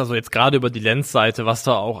bedenkst, also jetzt gerade über die Lenz-Seite, was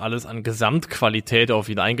da auch alles an Gesamtqualität auf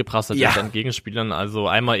ihn eingeprasselt ist an Gegenspielern, also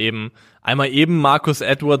einmal eben Marcus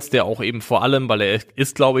Edwards, der auch eben vor allem, weil er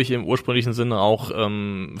ist, glaube ich, im ursprünglichen Sinne auch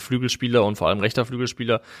Flügelspieler und vor allem rechter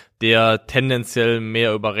Flügelspieler, der tendenziell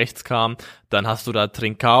mehr über rechts kam. Dann hast du da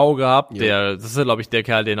Trincao gehabt, das ist ja, glaube ich, der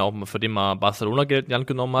Kerl, für den mal Barcelona Geld in die Hand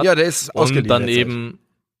genommen hat. Ja, der ist ausgeliehen. Und dann eben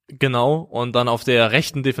genau, und dann auf der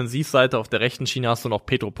rechten Defensivseite, auf der rechten Schiene hast du noch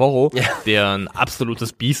Pedro Porro, der ein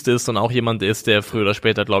absolutes Biest ist und auch jemand ist, der früher oder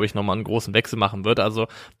später, glaube ich, nochmal einen großen Wechsel machen wird. Also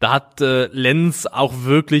da hat Lenz auch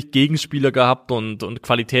wirklich Gegenspieler gehabt und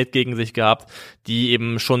Qualität gegen sich gehabt, die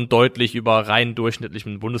eben schon deutlich über rein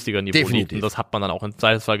durchschnittlichem Bundesliga-Niveau liegt. Und das hat man dann auch im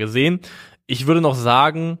Zweifelsfall gesehen. Ich würde noch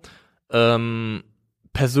sagen,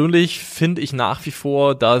 persönlich finde ich nach wie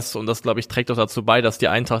vor, und das, glaube ich, trägt auch dazu bei, dass die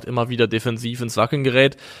Eintracht immer wieder defensiv ins Wackeln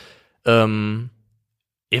gerät, Evon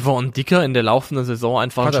Dicker in der laufenden Saison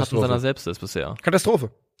einfach ein Schatten seiner selbst ist bisher.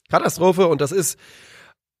 Katastrophe und das ist,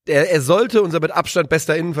 er sollte unser mit Abstand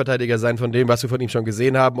bester Innenverteidiger sein von dem, was wir von ihm schon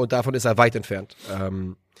gesehen haben und davon ist er weit entfernt.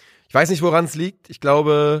 Ich weiß nicht, woran es liegt. Ich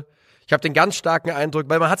glaube, ich habe den ganz starken Eindruck,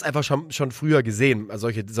 weil man hat es einfach schon früher gesehen, also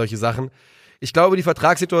solche Sachen. Ich glaube, die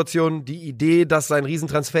Vertragssituation, die Idee, dass sein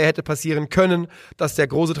Riesentransfer hätte passieren können, dass der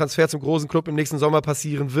große Transfer zum großen Club im nächsten Sommer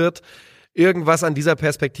passieren wird, irgendwas an dieser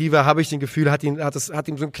Perspektive, habe ich den Gefühl, hat ihm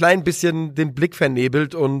so ein klein bisschen den Blick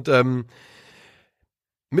vernebelt und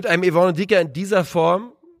mit einem Evon Dicker in dieser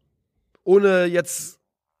Form, ohne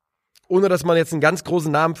dass man jetzt einen ganz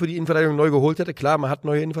großen Namen für die Innenverteidigung neu geholt hätte, klar, man hat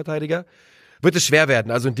neue Innenverteidiger, wird es schwer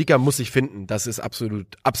werden. Also ein Dicker muss sich finden, das ist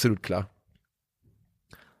absolut klar.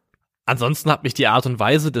 Ansonsten hat mich die Art und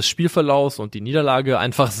Weise des Spielverlaufs und die Niederlage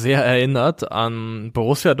einfach sehr erinnert an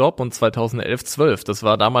Borussia Dortmund 2011-12. Das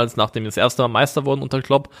war damals, nachdem wir das erste Mal Meister wurden unter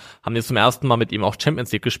Klopp, haben wir zum ersten Mal mit ihm auch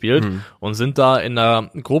Champions League gespielt und sind da in einer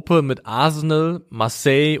Gruppe mit Arsenal,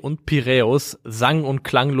 Marseille und Piraeus sang- und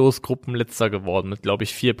klanglos Gruppenletzter geworden mit, glaube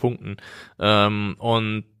ich, 4 Punkten.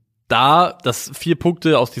 Und das 4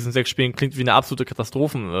 Punkte aus diesen 6 Spielen klingt wie eine absolute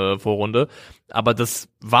Katastrophenvorrunde, aber das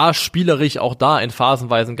war spielerisch auch da in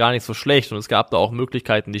Phasenweisen gar nicht so schlecht und es gab da auch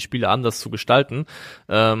Möglichkeiten, die Spiele anders zu gestalten.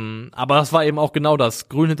 Aber das war eben auch genau das.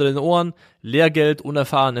 Grün hinter den Ohren, Lehrgeld,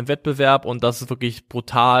 unerfahren im Wettbewerb und das ist wirklich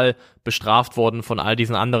brutal bestraft worden von all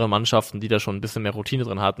diesen anderen Mannschaften, die da schon ein bisschen mehr Routine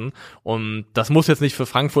drin hatten. Und das muss jetzt nicht für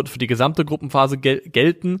Frankfurt für die gesamte Gruppenphase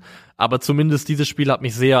gelten, aber zumindest dieses Spiel hat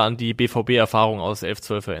mich sehr an die BVB-Erfahrung aus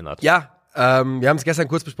 11-12 erinnert. Ja, wir haben es gestern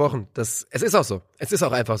kurz besprochen. Es ist auch so. Es ist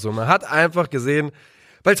auch einfach so. Man hat einfach gesehen,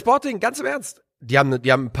 weil Sporting, ganz im Ernst, die haben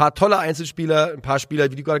ein paar tolle Einzelspieler, ein paar Spieler,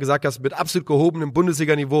 wie du gerade gesagt hast, mit absolut gehobenem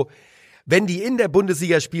Bundesliga-Niveau. Wenn die in der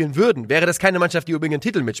Bundesliga spielen würden, wäre das keine Mannschaft, die übrigens einen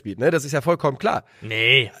Titel mitspielt, ne? Das ist ja vollkommen klar.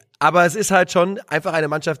 Nee. Aber es ist halt schon einfach eine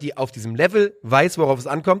Mannschaft, die auf diesem Level weiß, worauf es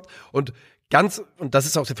ankommt und das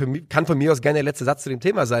ist auch kann von mir aus gerne der letzte Satz zu dem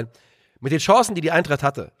Thema sein. mit den Chancen, die Eintracht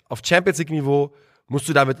hatte, auf Champions League-Niveau, musst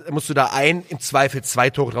du da im Zweifel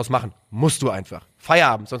 2 Tore draus machen. Musst du einfach.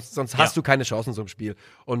 Feierabend, sonst hast du keine Chancen so im Spiel.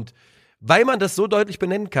 Und weil man das so deutlich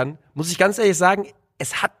benennen kann, muss ich ganz ehrlich sagen,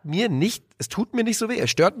 es tut mir nicht so weh. Es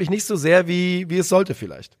stört mich nicht so sehr, wie es sollte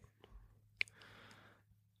vielleicht.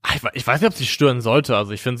 Ich weiß nicht, ob es dich stören sollte.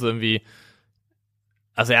 Also ich finde es irgendwie,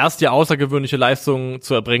 also erst die außergewöhnliche Leistung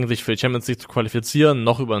zu erbringen, sich für die Champions League zu qualifizieren,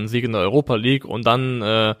 noch über einen Sieg in der Europa League und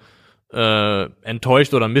dann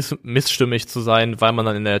enttäuscht oder missstimmig zu sein, weil man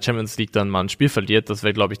dann in der Champions League dann mal ein Spiel verliert, das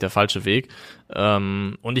wäre, glaube ich, der falsche Weg.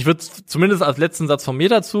 Und ich würde zumindest als letzten Satz von mir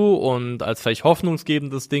dazu und als vielleicht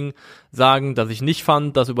hoffnungsgebendes Ding sagen, dass ich nicht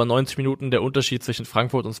fand, dass über 90 Minuten der Unterschied zwischen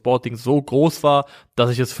Frankfurt und Sporting so groß war,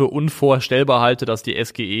 dass ich es für unvorstellbar halte, dass die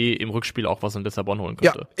SGE im Rückspiel auch was in Lissabon holen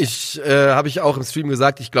könnte. Ja, habe ich auch im Stream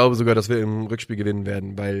gesagt, ich glaube sogar, dass wir im Rückspiel gewinnen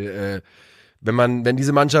werden, weil wenn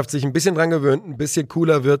diese Mannschaft sich ein bisschen dran gewöhnt, ein bisschen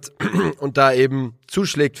cooler wird und da eben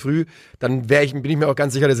zuschlägt früh, dann bin ich mir auch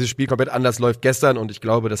ganz sicher, dass das Spiel komplett anders läuft gestern und ich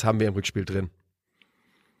glaube, das haben wir im Rückspiel drin.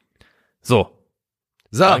 So.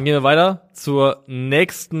 Dann gehen wir weiter zur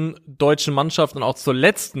nächsten deutschen Mannschaft und auch zur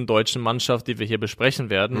letzten deutschen Mannschaft, die wir hier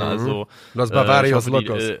besprechen werden. Also Los Bavarios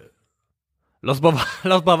Locos. Los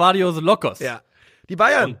Bavarios Locos. Ja. Die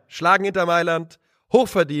Bayern schlagen Inter Mailand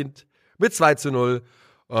hochverdient mit 2:0.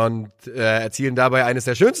 Und erzielen dabei eines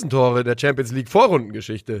der schönsten Tore der Champions League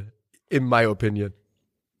Vorrundengeschichte, in my opinion.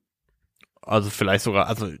 Also vielleicht sogar,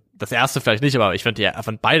 also das erste vielleicht nicht, aber ich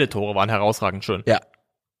fand beide Tore waren herausragend schön. Ja.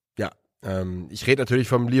 Ich rede natürlich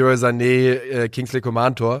vom Leroy Sané Kingsley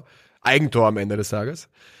Coman Tor, Eigentor am Ende des Tages.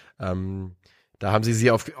 Da haben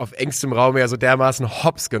sie auf engstem Raum ja so dermaßen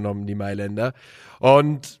hops genommen, die Mailänder.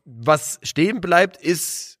 Und was stehen bleibt,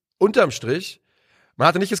 ist unterm Strich, man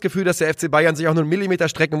hatte nicht das Gefühl, dass der FC Bayern sich auch nur einen Millimeter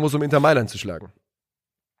strecken muss, um Inter Mailand zu schlagen.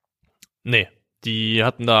 Nee, die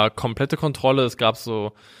hatten da komplette Kontrolle. Es gab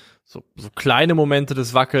so kleine Momente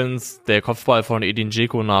des Wackelns. Der Kopfball von Edin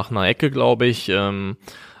Dzeko nach einer Ecke, glaube ich.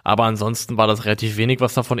 Aber ansonsten war das relativ wenig,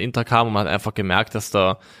 was da von Inter kam. Und man hat einfach gemerkt, dass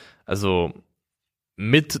da, also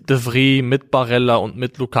mit De Vrij, mit Barella und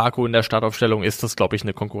mit Lukaku in der Startaufstellung ist das, glaube ich,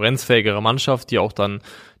 eine konkurrenzfähigere Mannschaft, die auch dann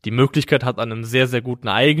die Möglichkeit hat, an einem sehr, sehr guten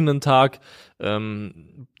eigenen Tag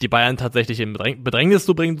die Bayern tatsächlich in Bedrängnis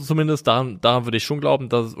zu bringen, zumindest. Daran würde ich schon glauben,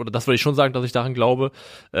 das würde ich schon sagen, dass ich daran glaube.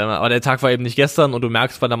 Aber der Tag war eben nicht gestern und du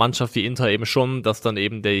merkst bei einer Mannschaft wie Inter eben schon, dass dann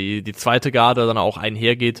eben die zweite Garde dann auch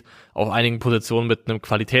einhergeht, auf einigen Positionen mit einem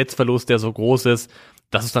Qualitätsverlust, der so groß ist,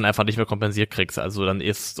 dass du es dann einfach nicht mehr kompensiert kriegst. Also dann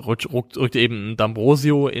rückt eben ein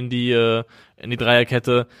D'Ambrosio in die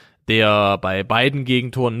Dreierkette, der bei beiden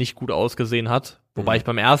Gegentoren nicht gut ausgesehen hat. Wobei ich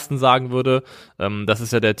beim ersten sagen würde, das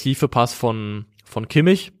ist ja der tiefe Pass von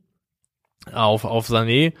Kimmich auf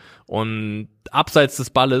Sané und abseits des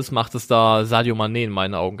Balles macht es da Sadio Mané in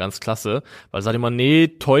meinen Augen ganz klasse, weil Sadio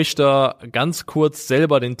Mané täuscht da ganz kurz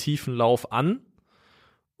selber den tiefen Lauf an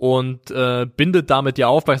und bindet damit die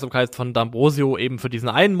Aufmerksamkeit von D'Ambrosio eben für diesen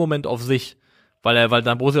einen Moment auf sich, weil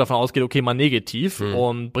D'Ambrosio davon ausgeht, okay, Mané geht tief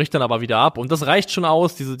und bricht dann aber wieder ab und das reicht schon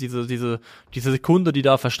aus, diese Sekunde, die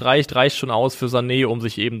da verstreicht, reicht schon aus für Sané, um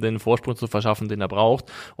sich eben den Vorsprung zu verschaffen, den er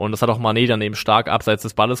braucht und das hat auch Mané dann eben stark abseits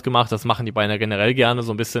des Balles gemacht, das machen die Bayern generell gerne,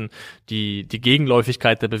 so ein bisschen die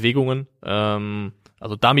Gegenläufigkeit der Bewegungen,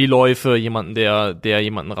 also Dummy-Läufe, jemanden, der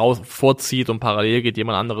jemanden vorzieht und parallel geht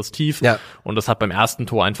jemand anderes tief und das hat beim ersten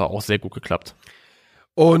Tor einfach auch sehr gut geklappt.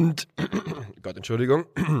 Und, Gott, Entschuldigung,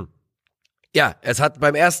 ja, es hat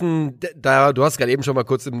beim ersten, du hast gerade eben schon mal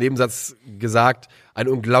kurz im Nebensatz gesagt, ein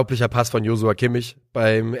unglaublicher Pass von Joshua Kimmich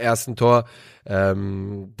beim ersten Tor.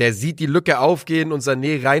 Der sieht die Lücke aufgehen und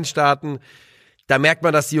Sané reinstarten. Da merkt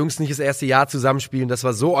man, dass die Jungs nicht das erste Jahr zusammenspielen. Das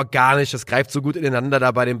war so organisch, das greift so gut ineinander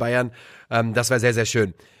da bei den Bayern. Das war sehr, sehr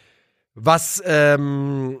schön. Was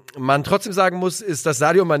man trotzdem sagen muss, ist, dass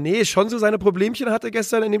Sadio Mané schon so seine Problemchen hatte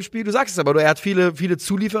gestern in dem Spiel. Du sagst es aber, er hat viele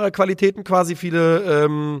Zuliefererqualitäten quasi,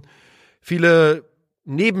 viele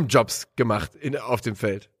Nebenjobs gemacht auf dem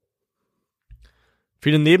Feld.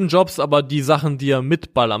 Viele Nebenjobs, aber die Sachen, die er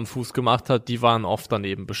mit Ball am Fuß gemacht hat, die waren oft dann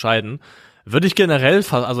eben bescheiden. Würde ich generell,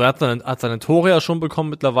 also er hat seine Tore ja schon bekommen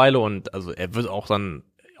mittlerweile und also er wird auch dann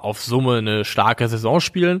auf Summe eine starke Saison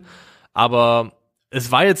spielen, aber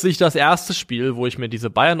es war jetzt nicht das erste Spiel, wo ich mir diese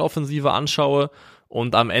Bayern-Offensive anschaue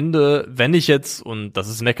und am Ende, wenn ich jetzt, und das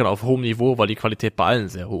ist Meckern auf hohem Niveau, weil die Qualität bei allen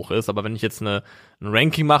sehr hoch ist, aber wenn ich jetzt ein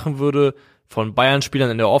Ranking machen würde von Bayern-Spielern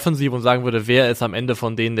in der Offensive und sagen würde, wer ist am Ende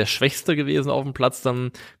von denen der Schwächste gewesen auf dem Platz,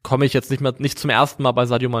 dann komme ich jetzt nicht zum ersten Mal bei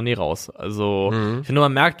Sadio Mané raus. Also ich finde,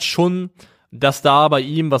 man merkt schon, dass da bei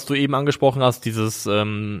ihm, was du eben angesprochen hast, dieses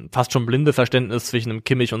fast schon blinde Verständnis zwischen einem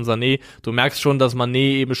Kimmich und Sané, du merkst schon, dass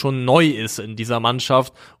Mané eben schon neu ist in dieser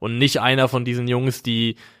Mannschaft und nicht einer von diesen Jungs,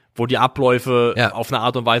 wo die Abläufe auf eine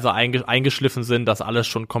Art und Weise eingeschliffen sind, dass alles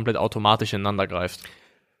schon komplett automatisch ineinander greift.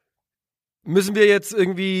 Erklären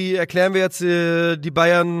wir jetzt die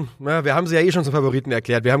Bayern, wir haben sie ja eh schon zum Favoriten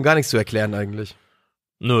erklärt, wir haben gar nichts zu erklären eigentlich.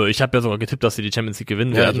 Nö, ich habe ja sogar getippt, dass sie die Champions League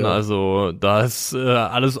gewinnen werden, also da ist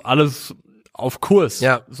alles auf Kurs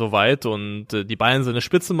soweit und die Bayern sind eine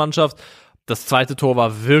Spitzenmannschaft. Das zweite Tor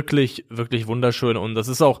war wirklich, wirklich wunderschön und das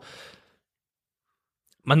ist auch,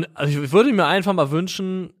 also ich würde mir einfach mal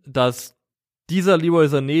wünschen, dass dieser Leroy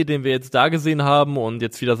Sané, den wir jetzt da gesehen haben und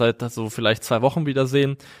jetzt wieder seit so vielleicht 2 Wochen wieder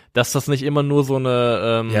sehen, dass das nicht immer nur so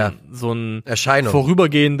so ein Erscheinung,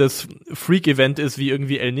 vorübergehendes Freak-Event ist, wie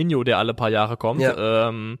irgendwie El Niño, der alle paar Jahre kommt. Ja.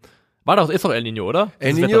 Ist doch El Niño, oder?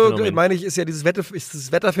 El Niño, meine ich, ist ja dieses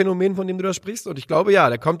das Wetterphänomen, von dem du da sprichst. Und ich glaube,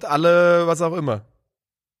 der kommt was auch immer.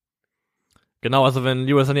 Genau, also wenn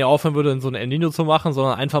Leroy Sané aufhören würde, so ein El Niño zu machen,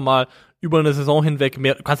 sondern einfach mal über eine Saison hinweg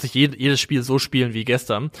du kannst nicht jedes Spiel so spielen wie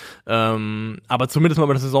gestern, aber zumindest mal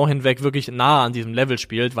über eine Saison hinweg wirklich nah an diesem Level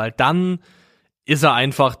spielt, weil dann ist er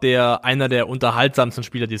einfach einer der unterhaltsamsten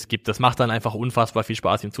Spieler, die es gibt. Das macht dann einfach unfassbar viel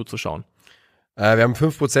Spaß, ihm zuzuschauen. Wir haben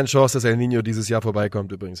 5% Chance, dass El Niño dieses Jahr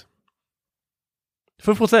vorbeikommt übrigens.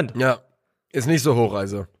 5%? Ja, ist nicht so hoch,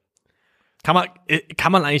 also. Kann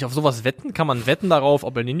man eigentlich auf sowas wetten? Kann man wetten darauf,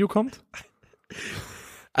 ob El Niño kommt?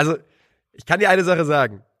 Also, ich kann dir eine Sache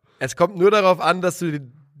sagen. Es kommt nur darauf an, dass du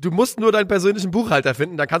musst nur deinen persönlichen Buchhalter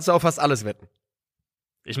finden, dann kannst du auf fast alles wetten.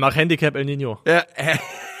 Ich mache Handicap El Niño. Ja,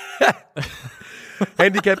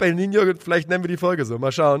 Handicap El Niño, vielleicht nennen wir die Folge so,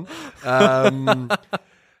 mal schauen.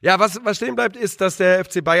 Was stehen bleibt, ist, dass der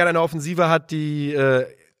FC Bayern eine Offensive hat, die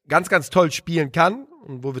ganz, ganz toll spielen kann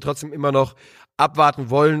und wo wir trotzdem immer noch abwarten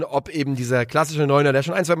wollen, ob eben dieser klassische Neuner, der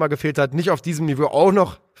schon 1-2 Mal gefehlt hat, nicht auf diesem Niveau auch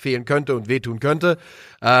noch fehlen könnte und wehtun könnte.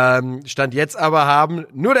 Stand jetzt aber haben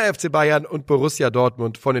nur der FC Bayern und Borussia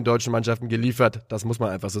Dortmund von den deutschen Mannschaften geliefert. Das muss man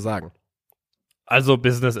einfach so sagen. Also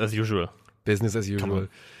Business as usual. Business as usual.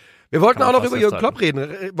 Wir wollten auch noch über Jürgen Klopp reden.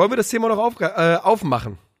 Wollen wir das Thema noch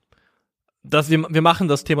aufmachen? Wir machen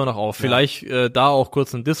das Thema noch auf. Vielleicht da auch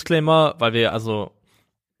kurz ein Disclaimer, weil wir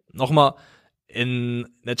nochmal in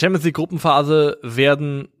der Champions League Gruppenphase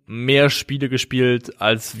werden mehr Spiele gespielt,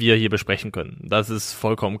 als wir hier besprechen können. Das ist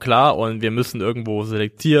vollkommen klar und wir müssen irgendwo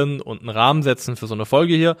selektieren und einen Rahmen setzen für so eine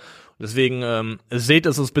Folge hier. Deswegen seht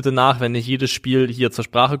es uns bitte nach, wenn nicht jedes Spiel hier zur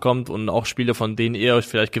Sprache kommt und auch Spiele, von denen ihr euch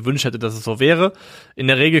vielleicht gewünscht hättet, dass es so wäre. In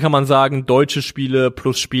der Regel kann man sagen, deutsche Spiele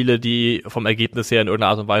plus Spiele, die vom Ergebnis her in irgendeiner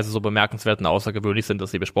Art und Weise so bemerkenswert und außergewöhnlich sind, dass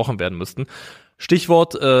sie besprochen werden müssten.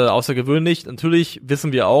 Stichwort außergewöhnlich. Natürlich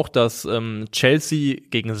wissen wir auch, dass Chelsea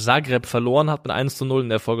gegen Zagreb verloren hat mit 1:0 in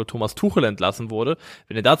der Folge Thomas Tuchel entlassen wurde.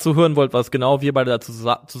 Wenn ihr dazu hören wollt, was genau wir beide dazu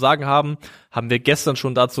zu sagen haben, haben wir gestern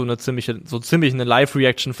schon dazu ziemlich eine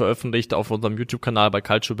Live-Reaction veröffentlicht auf unserem YouTube-Kanal bei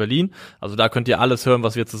Calcio Berlin. Also da könnt ihr alles hören,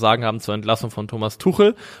 was wir zu sagen haben zur Entlassung von Thomas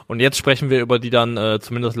Tuchel. Und jetzt sprechen wir über die dann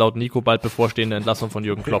zumindest laut Nico bald bevorstehende Entlassung von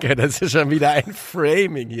Jürgen Klopp. Okay, das ist schon wieder ein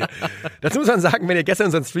Framing hier. Dazu muss man sagen, wenn ihr gestern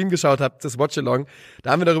unseren Stream geschaut habt, das Watch-Along,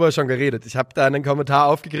 da haben wir darüber schon geredet. Ich habe da einen Kommentar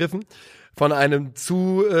aufgegriffen von einem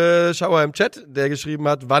Zuschauer im Chat, der geschrieben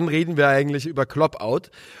hat, wann reden wir eigentlich über Klopp-Out?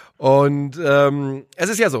 Und es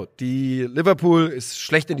ist ja so, die Liverpool ist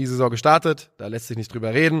schlecht in die Saison gestartet, da lässt sich nicht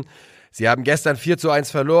drüber reden. Sie haben gestern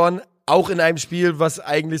 4:1 verloren, auch in einem Spiel, was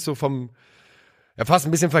eigentlich so fast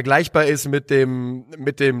ein bisschen vergleichbar ist mit dem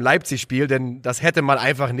Leipzig-Spiel, denn das hätte man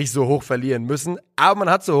einfach nicht so hoch verlieren müssen, aber man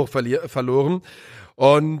hat so hoch verloren.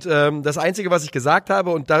 Und das Einzige, was ich gesagt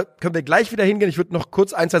habe, und da können wir gleich wieder hingehen, ich würde noch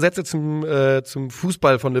kurz 1, 2 Sätze zum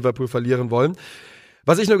Fußball von Liverpool verlieren wollen.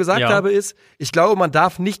 Was ich nur gesagt habe ist, ich glaube, man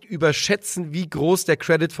darf nicht überschätzen, wie groß der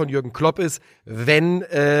Credit von Jürgen Klopp ist, wenn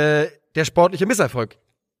der sportliche Misserfolg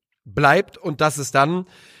bleibt und dass es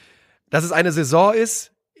eine Saison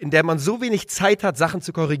ist, in der man so wenig Zeit hat, Sachen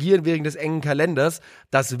zu korrigieren wegen des engen Kalenders,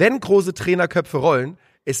 dass wenn große Trainerköpfe rollen,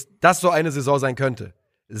 ist das so eine Saison sein könnte.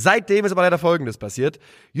 Seitdem ist aber leider Folgendes passiert.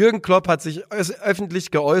 Jürgen Klopp hat sich öffentlich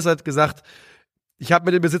geäußert, gesagt, ich habe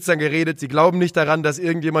mit den Besitzern geredet, sie glauben nicht daran, dass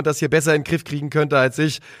irgendjemand das hier besser in den Griff kriegen könnte als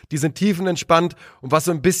ich. Die sind tiefenentspannt und was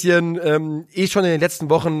so ein bisschen schon in den letzten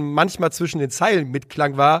Wochen manchmal zwischen den Zeilen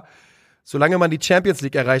mitklang war, solange man die Champions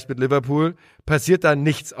League erreicht mit Liverpool, passiert da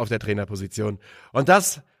nichts auf der Trainerposition. Und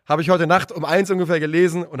das habe ich heute Nacht um 1 ungefähr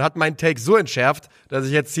gelesen und hat meinen Take so entschärft, dass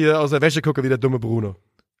ich jetzt hier aus der Wäsche gucke wie der dumme Bruno.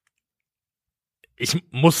 Ich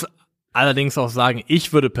muss allerdings auch sagen,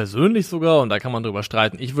 ich würde persönlich sogar, und da kann man drüber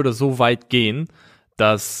streiten, ich würde so weit gehen,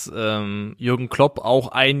 dass Jürgen Klopp auch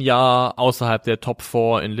ein Jahr außerhalb der Top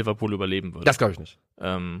 4 in Liverpool überleben würde. Das glaube ich nicht.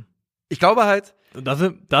 Ich glaube halt, Da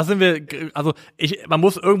sind wir, also man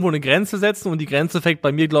muss irgendwo eine Grenze setzen und die Grenze fängt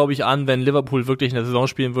bei mir, glaube ich, an, wenn Liverpool wirklich eine Saison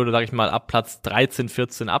spielen würde, sage ich mal, ab Platz 13,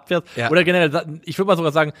 14 abwärts. Ja. Oder generell, ich würde mal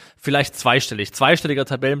sogar sagen, vielleicht zweistellig. Zweistelliger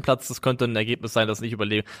Tabellenplatz, das könnte ein Ergebnis sein, das nicht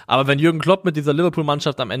überleben. Aber wenn Jürgen Klopp mit dieser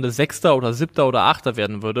Liverpool-Mannschaft am Ende Sechster oder Siebter oder Achter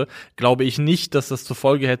werden würde, glaube ich nicht, dass das zur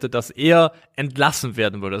Folge hätte, dass er entlassen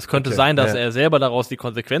werden würde. Es könnte sein, dass er selber daraus die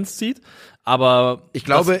Konsequenz zieht, aber ich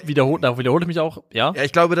glaube, da wiederhole ich mich auch, ja. Ja,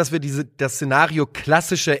 ich glaube, dass wir das Szenario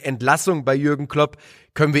klassische Entlassung bei Jürgen Klopp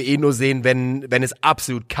können wir nur sehen, wenn es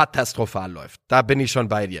absolut katastrophal läuft. Da bin ich schon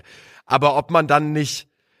bei dir. Aber ob man dann nicht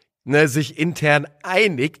sich intern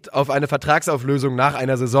einigt auf eine Vertragsauflösung nach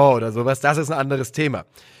einer Saison oder sowas, das ist ein anderes Thema.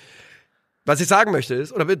 Was ich sagen möchte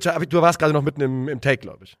ist, oder du warst gerade noch mitten im Take,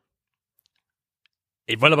 glaube ich.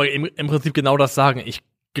 Ich wollte aber im Prinzip genau das sagen. Ich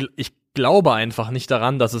glaube einfach nicht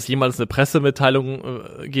daran, dass es jemals eine Pressemitteilung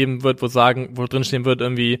geben wird, wo drin stehen wird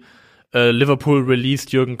irgendwie Liverpool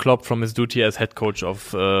released Jürgen Klopp from his duty as head coach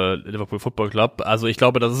of Liverpool Football Club. Also ich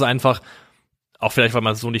glaube, das ist einfach, auch vielleicht, weil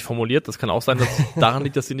man es so nicht formuliert, das kann auch sein, dass es daran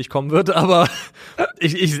liegt, dass sie nicht kommen wird, aber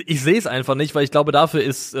ich sehe es einfach nicht, weil ich glaube, dafür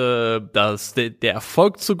ist der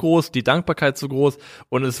Erfolg zu groß, die Dankbarkeit zu groß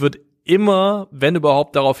und es wird immer, wenn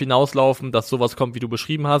überhaupt, darauf hinauslaufen, dass sowas kommt, wie du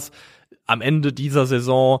beschrieben hast. Am Ende dieser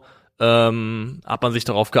Saison hat man sich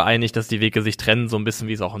darauf geeinigt, dass die Wege sich trennen, so ein bisschen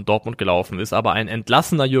wie es auch in Dortmund gelaufen ist. Aber ein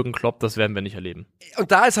entlassener Jürgen Klopp, das werden wir nicht erleben.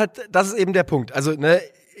 Und das ist eben der Punkt. Also,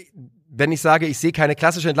 wenn ich sage, ich sehe keine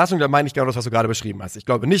klassische Entlassung, dann meine ich genau das, was du gerade beschrieben hast. Ich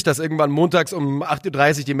glaube nicht, dass irgendwann montags um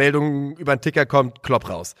 8:30 Uhr die Meldung über den Ticker kommt, Klopp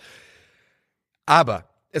raus. Aber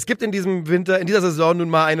es gibt in dieser Saison nun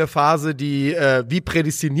mal eine Phase, die wie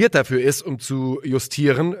prädestiniert dafür ist, um zu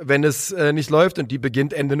justieren, wenn es nicht läuft, und die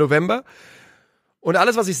beginnt Ende November. Und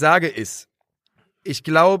alles, was ich sage, ist, ich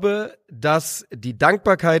glaube, dass die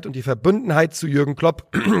Dankbarkeit und die Verbundenheit zu Jürgen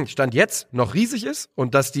Klopp Stand jetzt noch riesig ist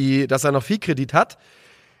und dass er noch viel Kredit hat.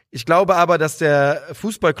 Ich glaube aber, dass der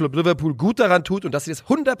Fußballclub Liverpool gut daran tut und dass sie das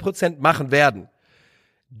 100% machen werden,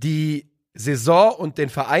 die Saison und den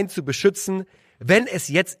Verein zu beschützen, wenn es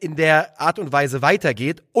jetzt in der Art und Weise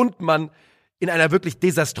weitergeht und man in einer wirklich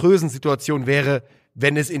desaströsen Situation wäre,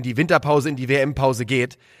 wenn es in die Winterpause, in die WM-Pause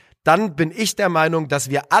geht. Dann bin ich der Meinung,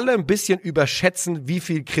 dass wir alle ein bisschen überschätzen, wie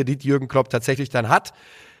viel Kredit Jürgen Klopp tatsächlich dann hat.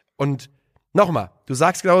 Und nochmal, du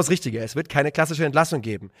sagst genau das Richtige, es wird keine klassische Entlassung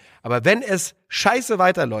geben. Aber wenn es scheiße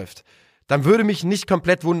weiterläuft, dann würde mich nicht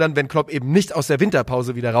komplett wundern, wenn Klopp eben nicht aus der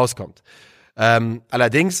Winterpause wieder rauskommt.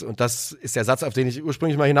 Allerdings, und das ist der Satz, auf den ich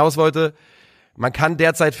ursprünglich mal hinaus wollte, man kann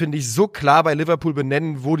derzeit, finde ich, so klar bei Liverpool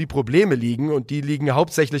benennen, wo die Probleme liegen. Und die liegen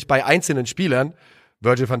hauptsächlich bei einzelnen Spielern.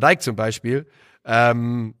 Virgil van Dijk zum Beispiel.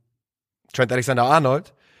 Trent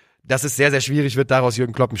Alexander-Arnold, dass es sehr, sehr schwierig wird, daraus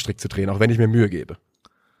Jürgen Klopp einen Strick zu drehen, auch wenn ich mir Mühe gebe.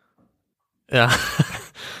 Ja,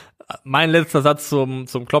 mein letzter Satz zum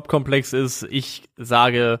Klopp-Komplex ist, ich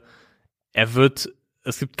sage,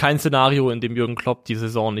 es gibt kein Szenario, in dem Jürgen Klopp die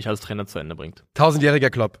Saison nicht als Trainer zu Ende bringt. 1000-jähriger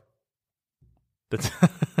Klopp.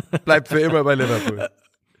 Bleibt für immer bei Liverpool.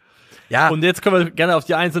 Ja. Und jetzt können wir gerne auf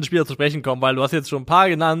die einzelnen Spieler zu sprechen kommen, weil du hast jetzt schon ein paar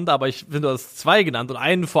genannt, aber ich finde, du hast 2 genannt und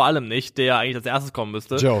einen vor allem nicht, der eigentlich als erstes kommen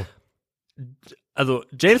müsste. Joe. Also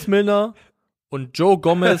James Milner und Joe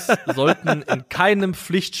Gomez sollten in keinem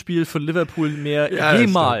Pflichtspiel für Liverpool mehr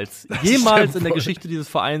jemals in der Geschichte dieses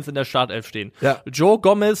Vereins in der Startelf stehen. Ja. Joe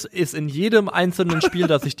Gomez ist in jedem einzelnen Spiel,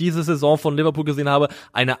 das ich diese Saison von Liverpool gesehen habe,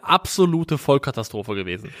 eine absolute Vollkatastrophe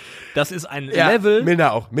gewesen. Das ist ein Level.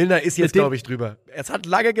 Milner auch. Milner ist jetzt, glaube ich, drüber. Es hat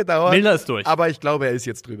lange gedauert. Milner ist durch. Aber ich glaube, er ist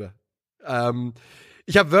jetzt drüber.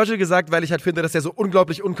 Ich habe Virgil gesagt, weil ich halt finde, dass er so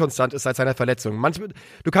unglaublich unkonstant ist seit seiner Verletzung.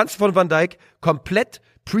 Du kannst von Van Dijk komplett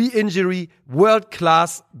Pre-Injury,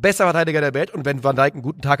 World-Class, bester Verteidiger der Welt, und wenn Van Dijk einen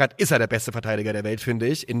guten Tag hat, ist er der beste Verteidiger der Welt, finde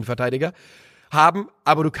ich, Innenverteidiger, haben,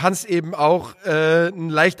 aber du kannst eben auch einen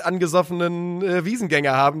leicht angesoffenen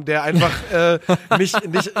Wiesengänger haben, der einfach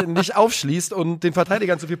nicht aufschließt und den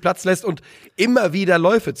Verteidigern zu viel Platz lässt und immer wieder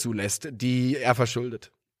Läufe zulässt, die er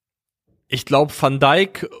verschuldet. Ich glaube, Van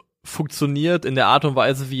Dijk funktioniert in der Art und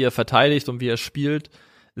Weise, wie er verteidigt und wie er spielt,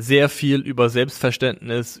 sehr viel über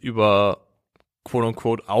Selbstverständnis, über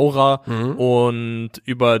quote-unquote Aura und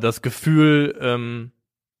über das Gefühl,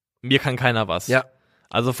 mir kann keiner was. Ja.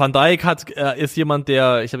 Also Van Dijk ist jemand,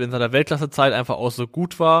 der, ich habe in seiner Weltklassezeit einfach auch so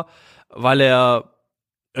gut war, weil er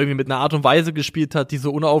irgendwie mit einer Art und Weise gespielt hat, die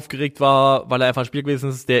so unaufgeregt war, weil er einfach ein Spieler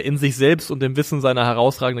gewesen ist, der in sich selbst und dem Wissen seiner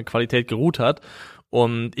herausragenden Qualität geruht hat.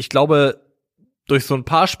 Und ich glaube, durch so ein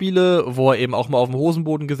paar Spiele, wo er eben auch mal auf den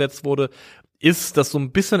Hosenboden gesetzt wurde, ist das so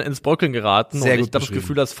ein bisschen ins Bröckeln geraten. Sehr und ich gut habe das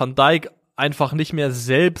Gefühl, dass Van Dijk einfach nicht mehr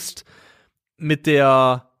selbst mit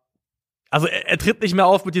der, also er tritt nicht mehr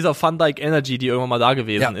auf mit dieser Van Dijk Energy, die irgendwann mal da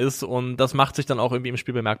gewesen ist, und das macht sich dann auch irgendwie im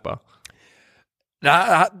Spiel bemerkbar.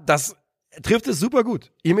 Ja, das trifft es super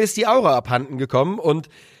gut. Ihm ist die Aura abhanden gekommen und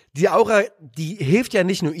die Aura, die hilft ja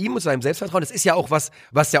nicht nur ihm und seinem Selbstvertrauen, das ist ja auch was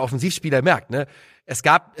der Offensivspieler merkt, ne? Es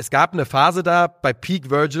gab eine Phase da bei Peak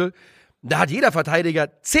Virgil, da hat jeder Verteidiger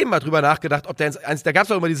 10-mal drüber nachgedacht, ob da gab's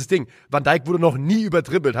doch immer dieses Ding, Van Dijk wurde noch nie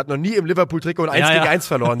überdribbelt, hat noch nie im Liverpool-Trikot ein 1 gegen 1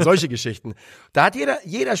 verloren, solche Geschichten. Da hat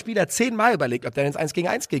jeder Spieler 10-mal überlegt, ob der ins 1 gegen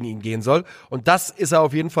 1 gegen ihn gehen soll, und das ist er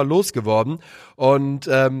auf jeden Fall losgeworden. Und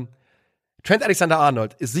Trent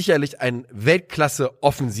Alexander-Arnold ist sicherlich ein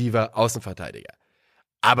Weltklasse-offensiver Außenverteidiger.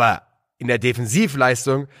 Aber in der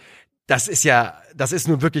Defensivleistung, das ist ja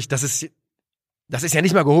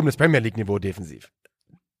nicht mal gehobenes Premier League-Niveau defensiv.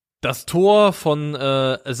 Das Tor von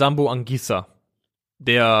Sambo Anguissa,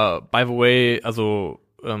 der, by the way, also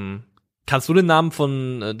kannst du den Namen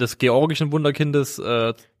von des georgischen Wunderkindes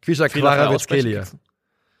Kvisha Kvaratskhelia.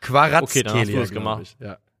 Okay, dann hast du es gemacht.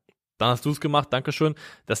 Ja. Dann hast du es gemacht, Dankeschön.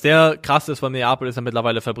 Dass der krass ist, weil Neapel ist ja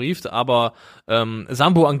mittlerweile verbrieft, aber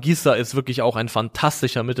Sambo Anguissa ist wirklich auch ein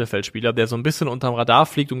fantastischer Mittelfeldspieler, der so ein bisschen unterm Radar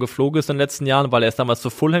fliegt und geflogen ist in den letzten Jahren, weil er ist damals zu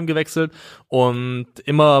Fulham gewechselt, und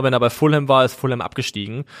immer, wenn er bei Fulham war, ist Fulham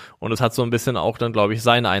abgestiegen, und es hat so ein bisschen auch dann, glaube ich,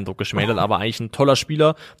 seinen Eindruck geschmälert, aber eigentlich ein toller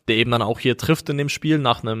Spieler, der eben dann auch hier trifft in dem Spiel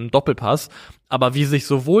nach einem Doppelpass. Aber wie sich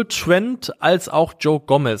sowohl Trent als auch Joe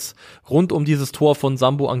Gomez rund um dieses Tor von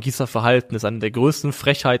Sambo Anguissa verhalten, ist eine der größten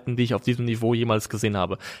Frechheiten, die ich auf diesem Niveau jemals gesehen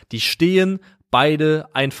habe. Die stehen beide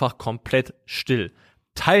einfach komplett still.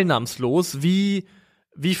 Teilnahmslos, wie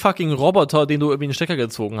fucking Roboter, den du irgendwie in den Stecker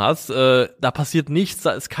gezogen hast. Da passiert nichts,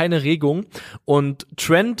 da ist keine Regung. Und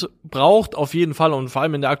Trent braucht auf jeden Fall, und vor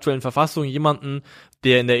allem in der aktuellen Verfassung, jemanden,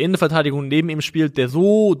 der in der Innenverteidigung neben ihm spielt, der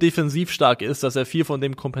so defensiv stark ist, dass er viel von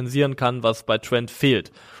dem kompensieren kann, was bei Trent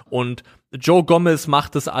fehlt. Und Joe Gomez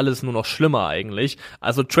macht das alles nur noch schlimmer eigentlich.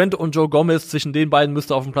 Also Trent und Joe Gomez, zwischen den beiden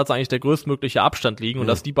müsste auf dem Platz eigentlich der größtmögliche Abstand liegen. Und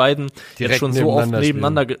dass die beiden direkt jetzt schon so oft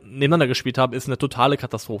nebeneinander gespielt haben, ist eine totale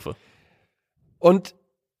Katastrophe. Und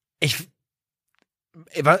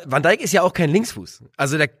Van Dijk ist ja auch kein Linksfuß.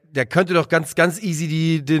 Also der könnte doch ganz, ganz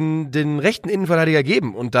easy den rechten Innenverteidiger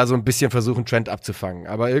geben und da so ein bisschen versuchen, Trent abzufangen.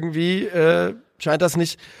 Aber irgendwie scheint das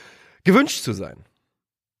nicht gewünscht zu sein.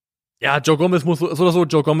 Ja, Joe Gomez muss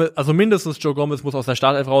mindestens Joe Gomez muss aus der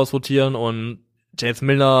Startelf rausrotieren, und James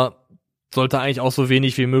Milner sollte eigentlich auch so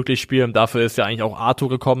wenig wie möglich spielen. Dafür ist ja eigentlich auch Arthur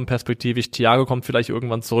gekommen, perspektivisch. Thiago kommt vielleicht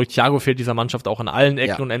irgendwann zurück. Thiago fehlt dieser Mannschaft auch an allen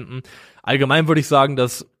Ecken und Enden. Allgemein würde ich sagen,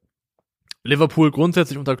 dass Liverpool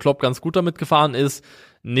grundsätzlich unter Klopp ganz gut damit gefahren ist,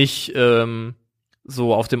 nicht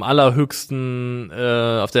so auf dem allerhöchsten,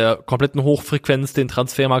 auf der kompletten Hochfrequenz den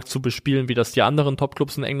Transfermarkt zu bespielen, wie das die anderen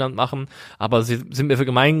Topclubs in England machen. Aber sie sind mir für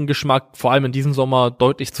gemeinen Geschmack, vor allem in diesem Sommer,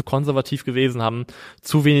 deutlich zu konservativ gewesen, haben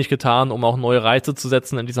zu wenig getan, um auch neue Reize zu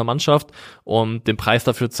setzen in dieser Mannschaft. Und den Preis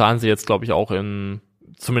dafür zahlen sie jetzt, glaube ich, auch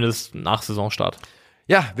zumindest nach Saisonstart.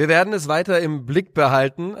 Ja, wir werden es weiter im Blick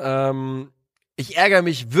behalten. Ich ärgere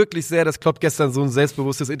mich wirklich sehr, dass Klopp gestern so ein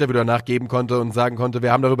selbstbewusstes Interview danach geben konnte und sagen konnte,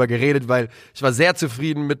 wir haben darüber geredet, weil ich war sehr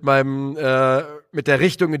zufrieden mit mit der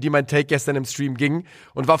Richtung, in die mein Take gestern im Stream ging,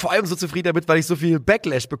 und war vor allem so zufrieden damit, weil ich so viel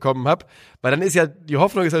Backlash bekommen habe, weil dann ist ja, die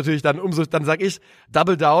Hoffnung ist natürlich dann dann sag ich,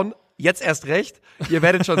 Double Down, jetzt erst recht, ihr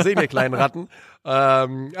werdet schon sehen, ihr kleinen Ratten.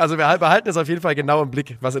 Also wir behalten es auf jeden Fall genau im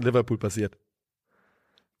Blick, was in Liverpool passiert.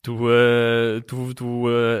 Du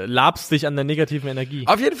labst dich an der negativen Energie.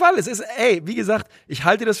 Auf jeden Fall, wie gesagt, ich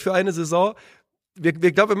halte das für eine Saison.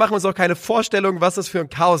 Wir machen uns auch keine Vorstellung, was das für ein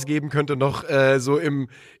Chaos geben könnte noch so im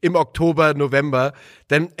Oktober, November.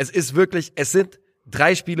 Denn es sind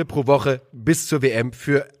 3 Spiele pro Woche bis zur WM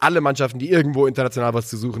für alle Mannschaften, die irgendwo international was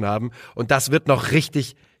zu suchen haben. Und das wird noch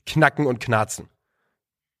richtig knacken und knarzen.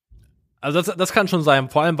 Also das kann schon sein,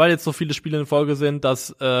 vor allem weil jetzt so viele Spiele in Folge sind,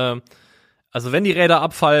 dass also wenn die Räder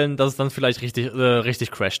abfallen, dass es dann vielleicht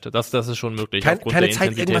richtig crasht. Das ist schon möglich. Keine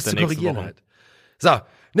Zeit, irgendwas zu korrigieren halt. So,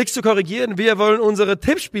 nichts zu korrigieren. Wir wollen unsere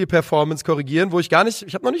Tippspiel-Performance korrigieren, ich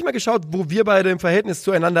habe noch nicht mal geschaut, wo wir beide im Verhältnis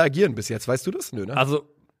zueinander agieren bis jetzt. Weißt du das? Nö, ne? Also,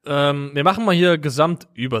 wir machen mal hier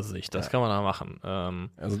Gesamtübersicht. Das kann man da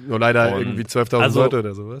machen. Also nur leider irgendwie 12.000 Leute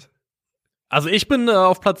oder sowas. Also ich bin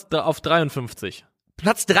auf 53.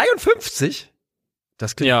 Platz 53?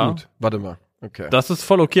 Das klingt gut. Warte mal. Okay. Das ist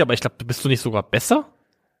voll okay, aber ich glaube, bist du nicht sogar besser?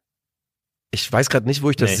 Ich weiß gerade nicht,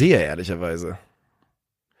 wo ich das sehe, ehrlicherweise.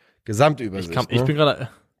 Gesamtübersicht. Ich bin gerade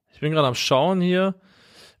am Schauen hier.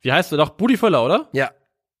 Wie heißt du doch? Budi Völler, oder? Ja.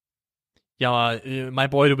 Ja, my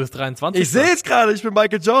boy, du bist 23. Ich sehe es gerade, ich bin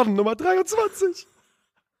Michael Jordan, Nummer 23.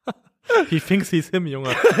 He thinks he's him,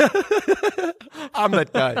 Junge. I'm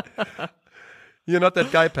that guy. You're not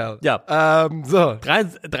that guy, pal. Ja. So.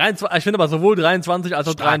 23, ich finde aber sowohl 23 als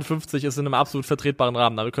auch 53 ist in einem absolut vertretbaren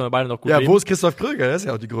Rahmen. Damit können wir beide noch gut leben. Ja, wo ist Christoph Kröger? Das ist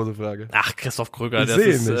ja auch die große Frage. Ach, Christoph Kröger, Ich das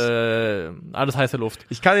seh ihn ist alles heiße Luft.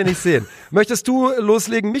 Ich kann ihn nicht sehen. Möchtest du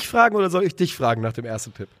loslegen, mich fragen oder soll ich dich fragen nach dem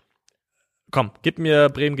ersten Tipp? Komm, gib mir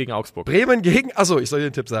Bremen gegen Augsburg. Bremen gegen, achso, ich soll dir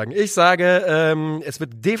den Tipp sagen. Ich sage, es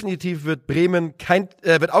wird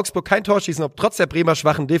wird Augsburg kein Tor schießen, ob trotz der Bremer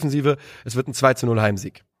schwachen Defensive. Es wird ein 2-0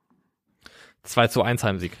 Heimsieg. 2-1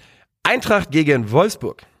 Heimsieg. Eintracht gegen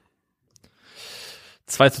Wolfsburg.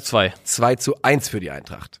 2-2. 2-1 für die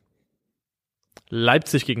Eintracht.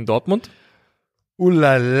 Leipzig gegen Dortmund.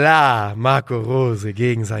 Ulala, Marco Rose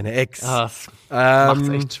gegen seine Ex. Das macht's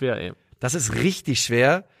Ähm, echt schwer, ey. Das ist richtig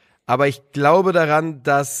schwer, aber ich glaube daran,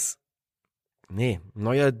 dass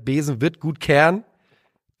neuer Besen wird gut kehren.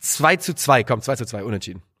 2-2, komm, 2-2,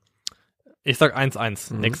 unentschieden. Ich sag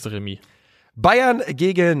 1-1, nächste Remis. Bayern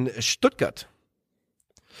gegen Stuttgart.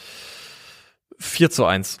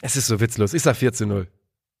 4-1. Es ist so witzlos, ich sag 4-0.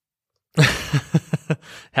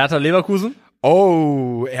 Hertha Leverkusen.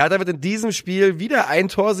 Oh, Hertha wird in diesem Spiel wieder ein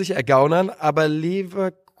Tor sich ergaunern, aber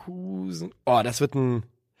Leverkusen, das wird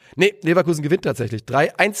Leverkusen gewinnt tatsächlich.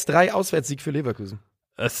 1-3 Auswärtssieg für Leverkusen.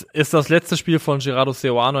 Es ist das letzte Spiel von Gerardo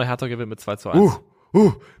Seoane. Hertha gewinnt mit 2-1.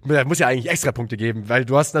 Da muss ja eigentlich extra Punkte geben, weil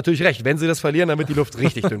du hast natürlich recht. Wenn sie das verlieren, dann wird die Luft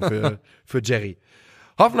richtig dünn für Jerry.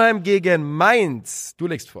 Hoffenheim gegen Mainz. Du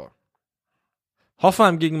legst vor.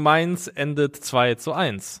 Hoffenheim gegen Mainz endet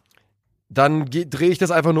 2-1. Dann drehe ich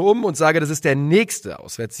das einfach nur um und sage, das ist der nächste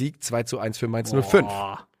Auswärtssieg. 2-1 für Mainz 05.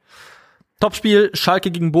 Topspiel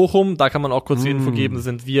Schalke gegen Bochum. Da kann man auch kurz die Info geben.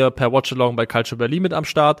 Sind wir per Watchalong bei Calcio Berlin mit am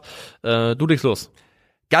Start. Du legst los.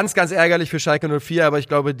 Ganz, ganz ärgerlich für Schalke 04, aber ich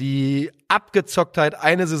glaube, die Abgezocktheit,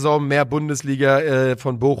 eine Saison mehr Bundesliga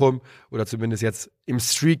von Bochum, oder zumindest jetzt im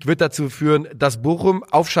Streak, wird dazu führen, dass Bochum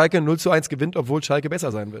auf Schalke 0-1 gewinnt, obwohl Schalke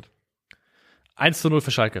besser sein wird. 1-0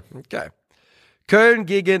 für Schalke. Geil. Köln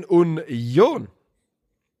gegen Union.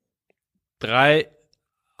 3-2.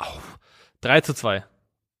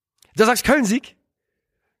 Du sagst Köln-Sieg?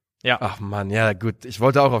 Ja. Ach Mann, ja gut, ich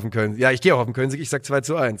wollte auch auf den Köln. Ja, ich gehe auch auf den Köln-Sieg, ich sag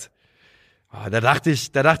 2-1. Da dachte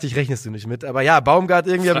ich, rechnest du nicht mit. Aber ja, Baumgart,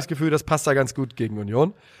 irgendwie habe ich das Gefühl, das passt da ganz gut gegen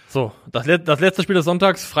Union. So, das letzte Spiel des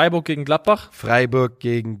Sonntags, Freiburg gegen Gladbach. Freiburg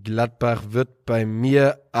gegen Gladbach wird bei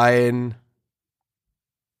mir ein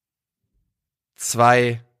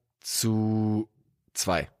 2-2.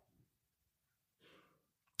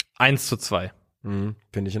 1-2.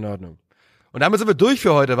 Finde ich in Ordnung. Und damit sind wir durch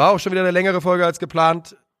für heute. War auch schon wieder eine längere Folge als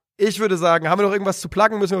geplant. Ich würde sagen, haben wir noch irgendwas zu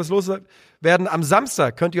pluggen? Müssen wir was loswerden? Am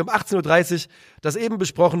Samstag könnt ihr um 18.30 Uhr das eben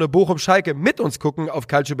besprochene Bochum-Schalke mit uns gucken auf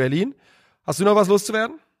Calcio Berlin. Hast du noch was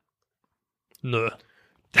loszuwerden? Nö.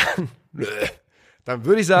 Dann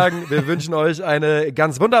würde ich sagen, wir wünschen euch eine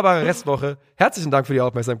ganz wunderbare Restwoche. Herzlichen Dank für die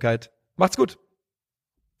Aufmerksamkeit. Macht's gut.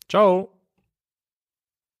 Ciao.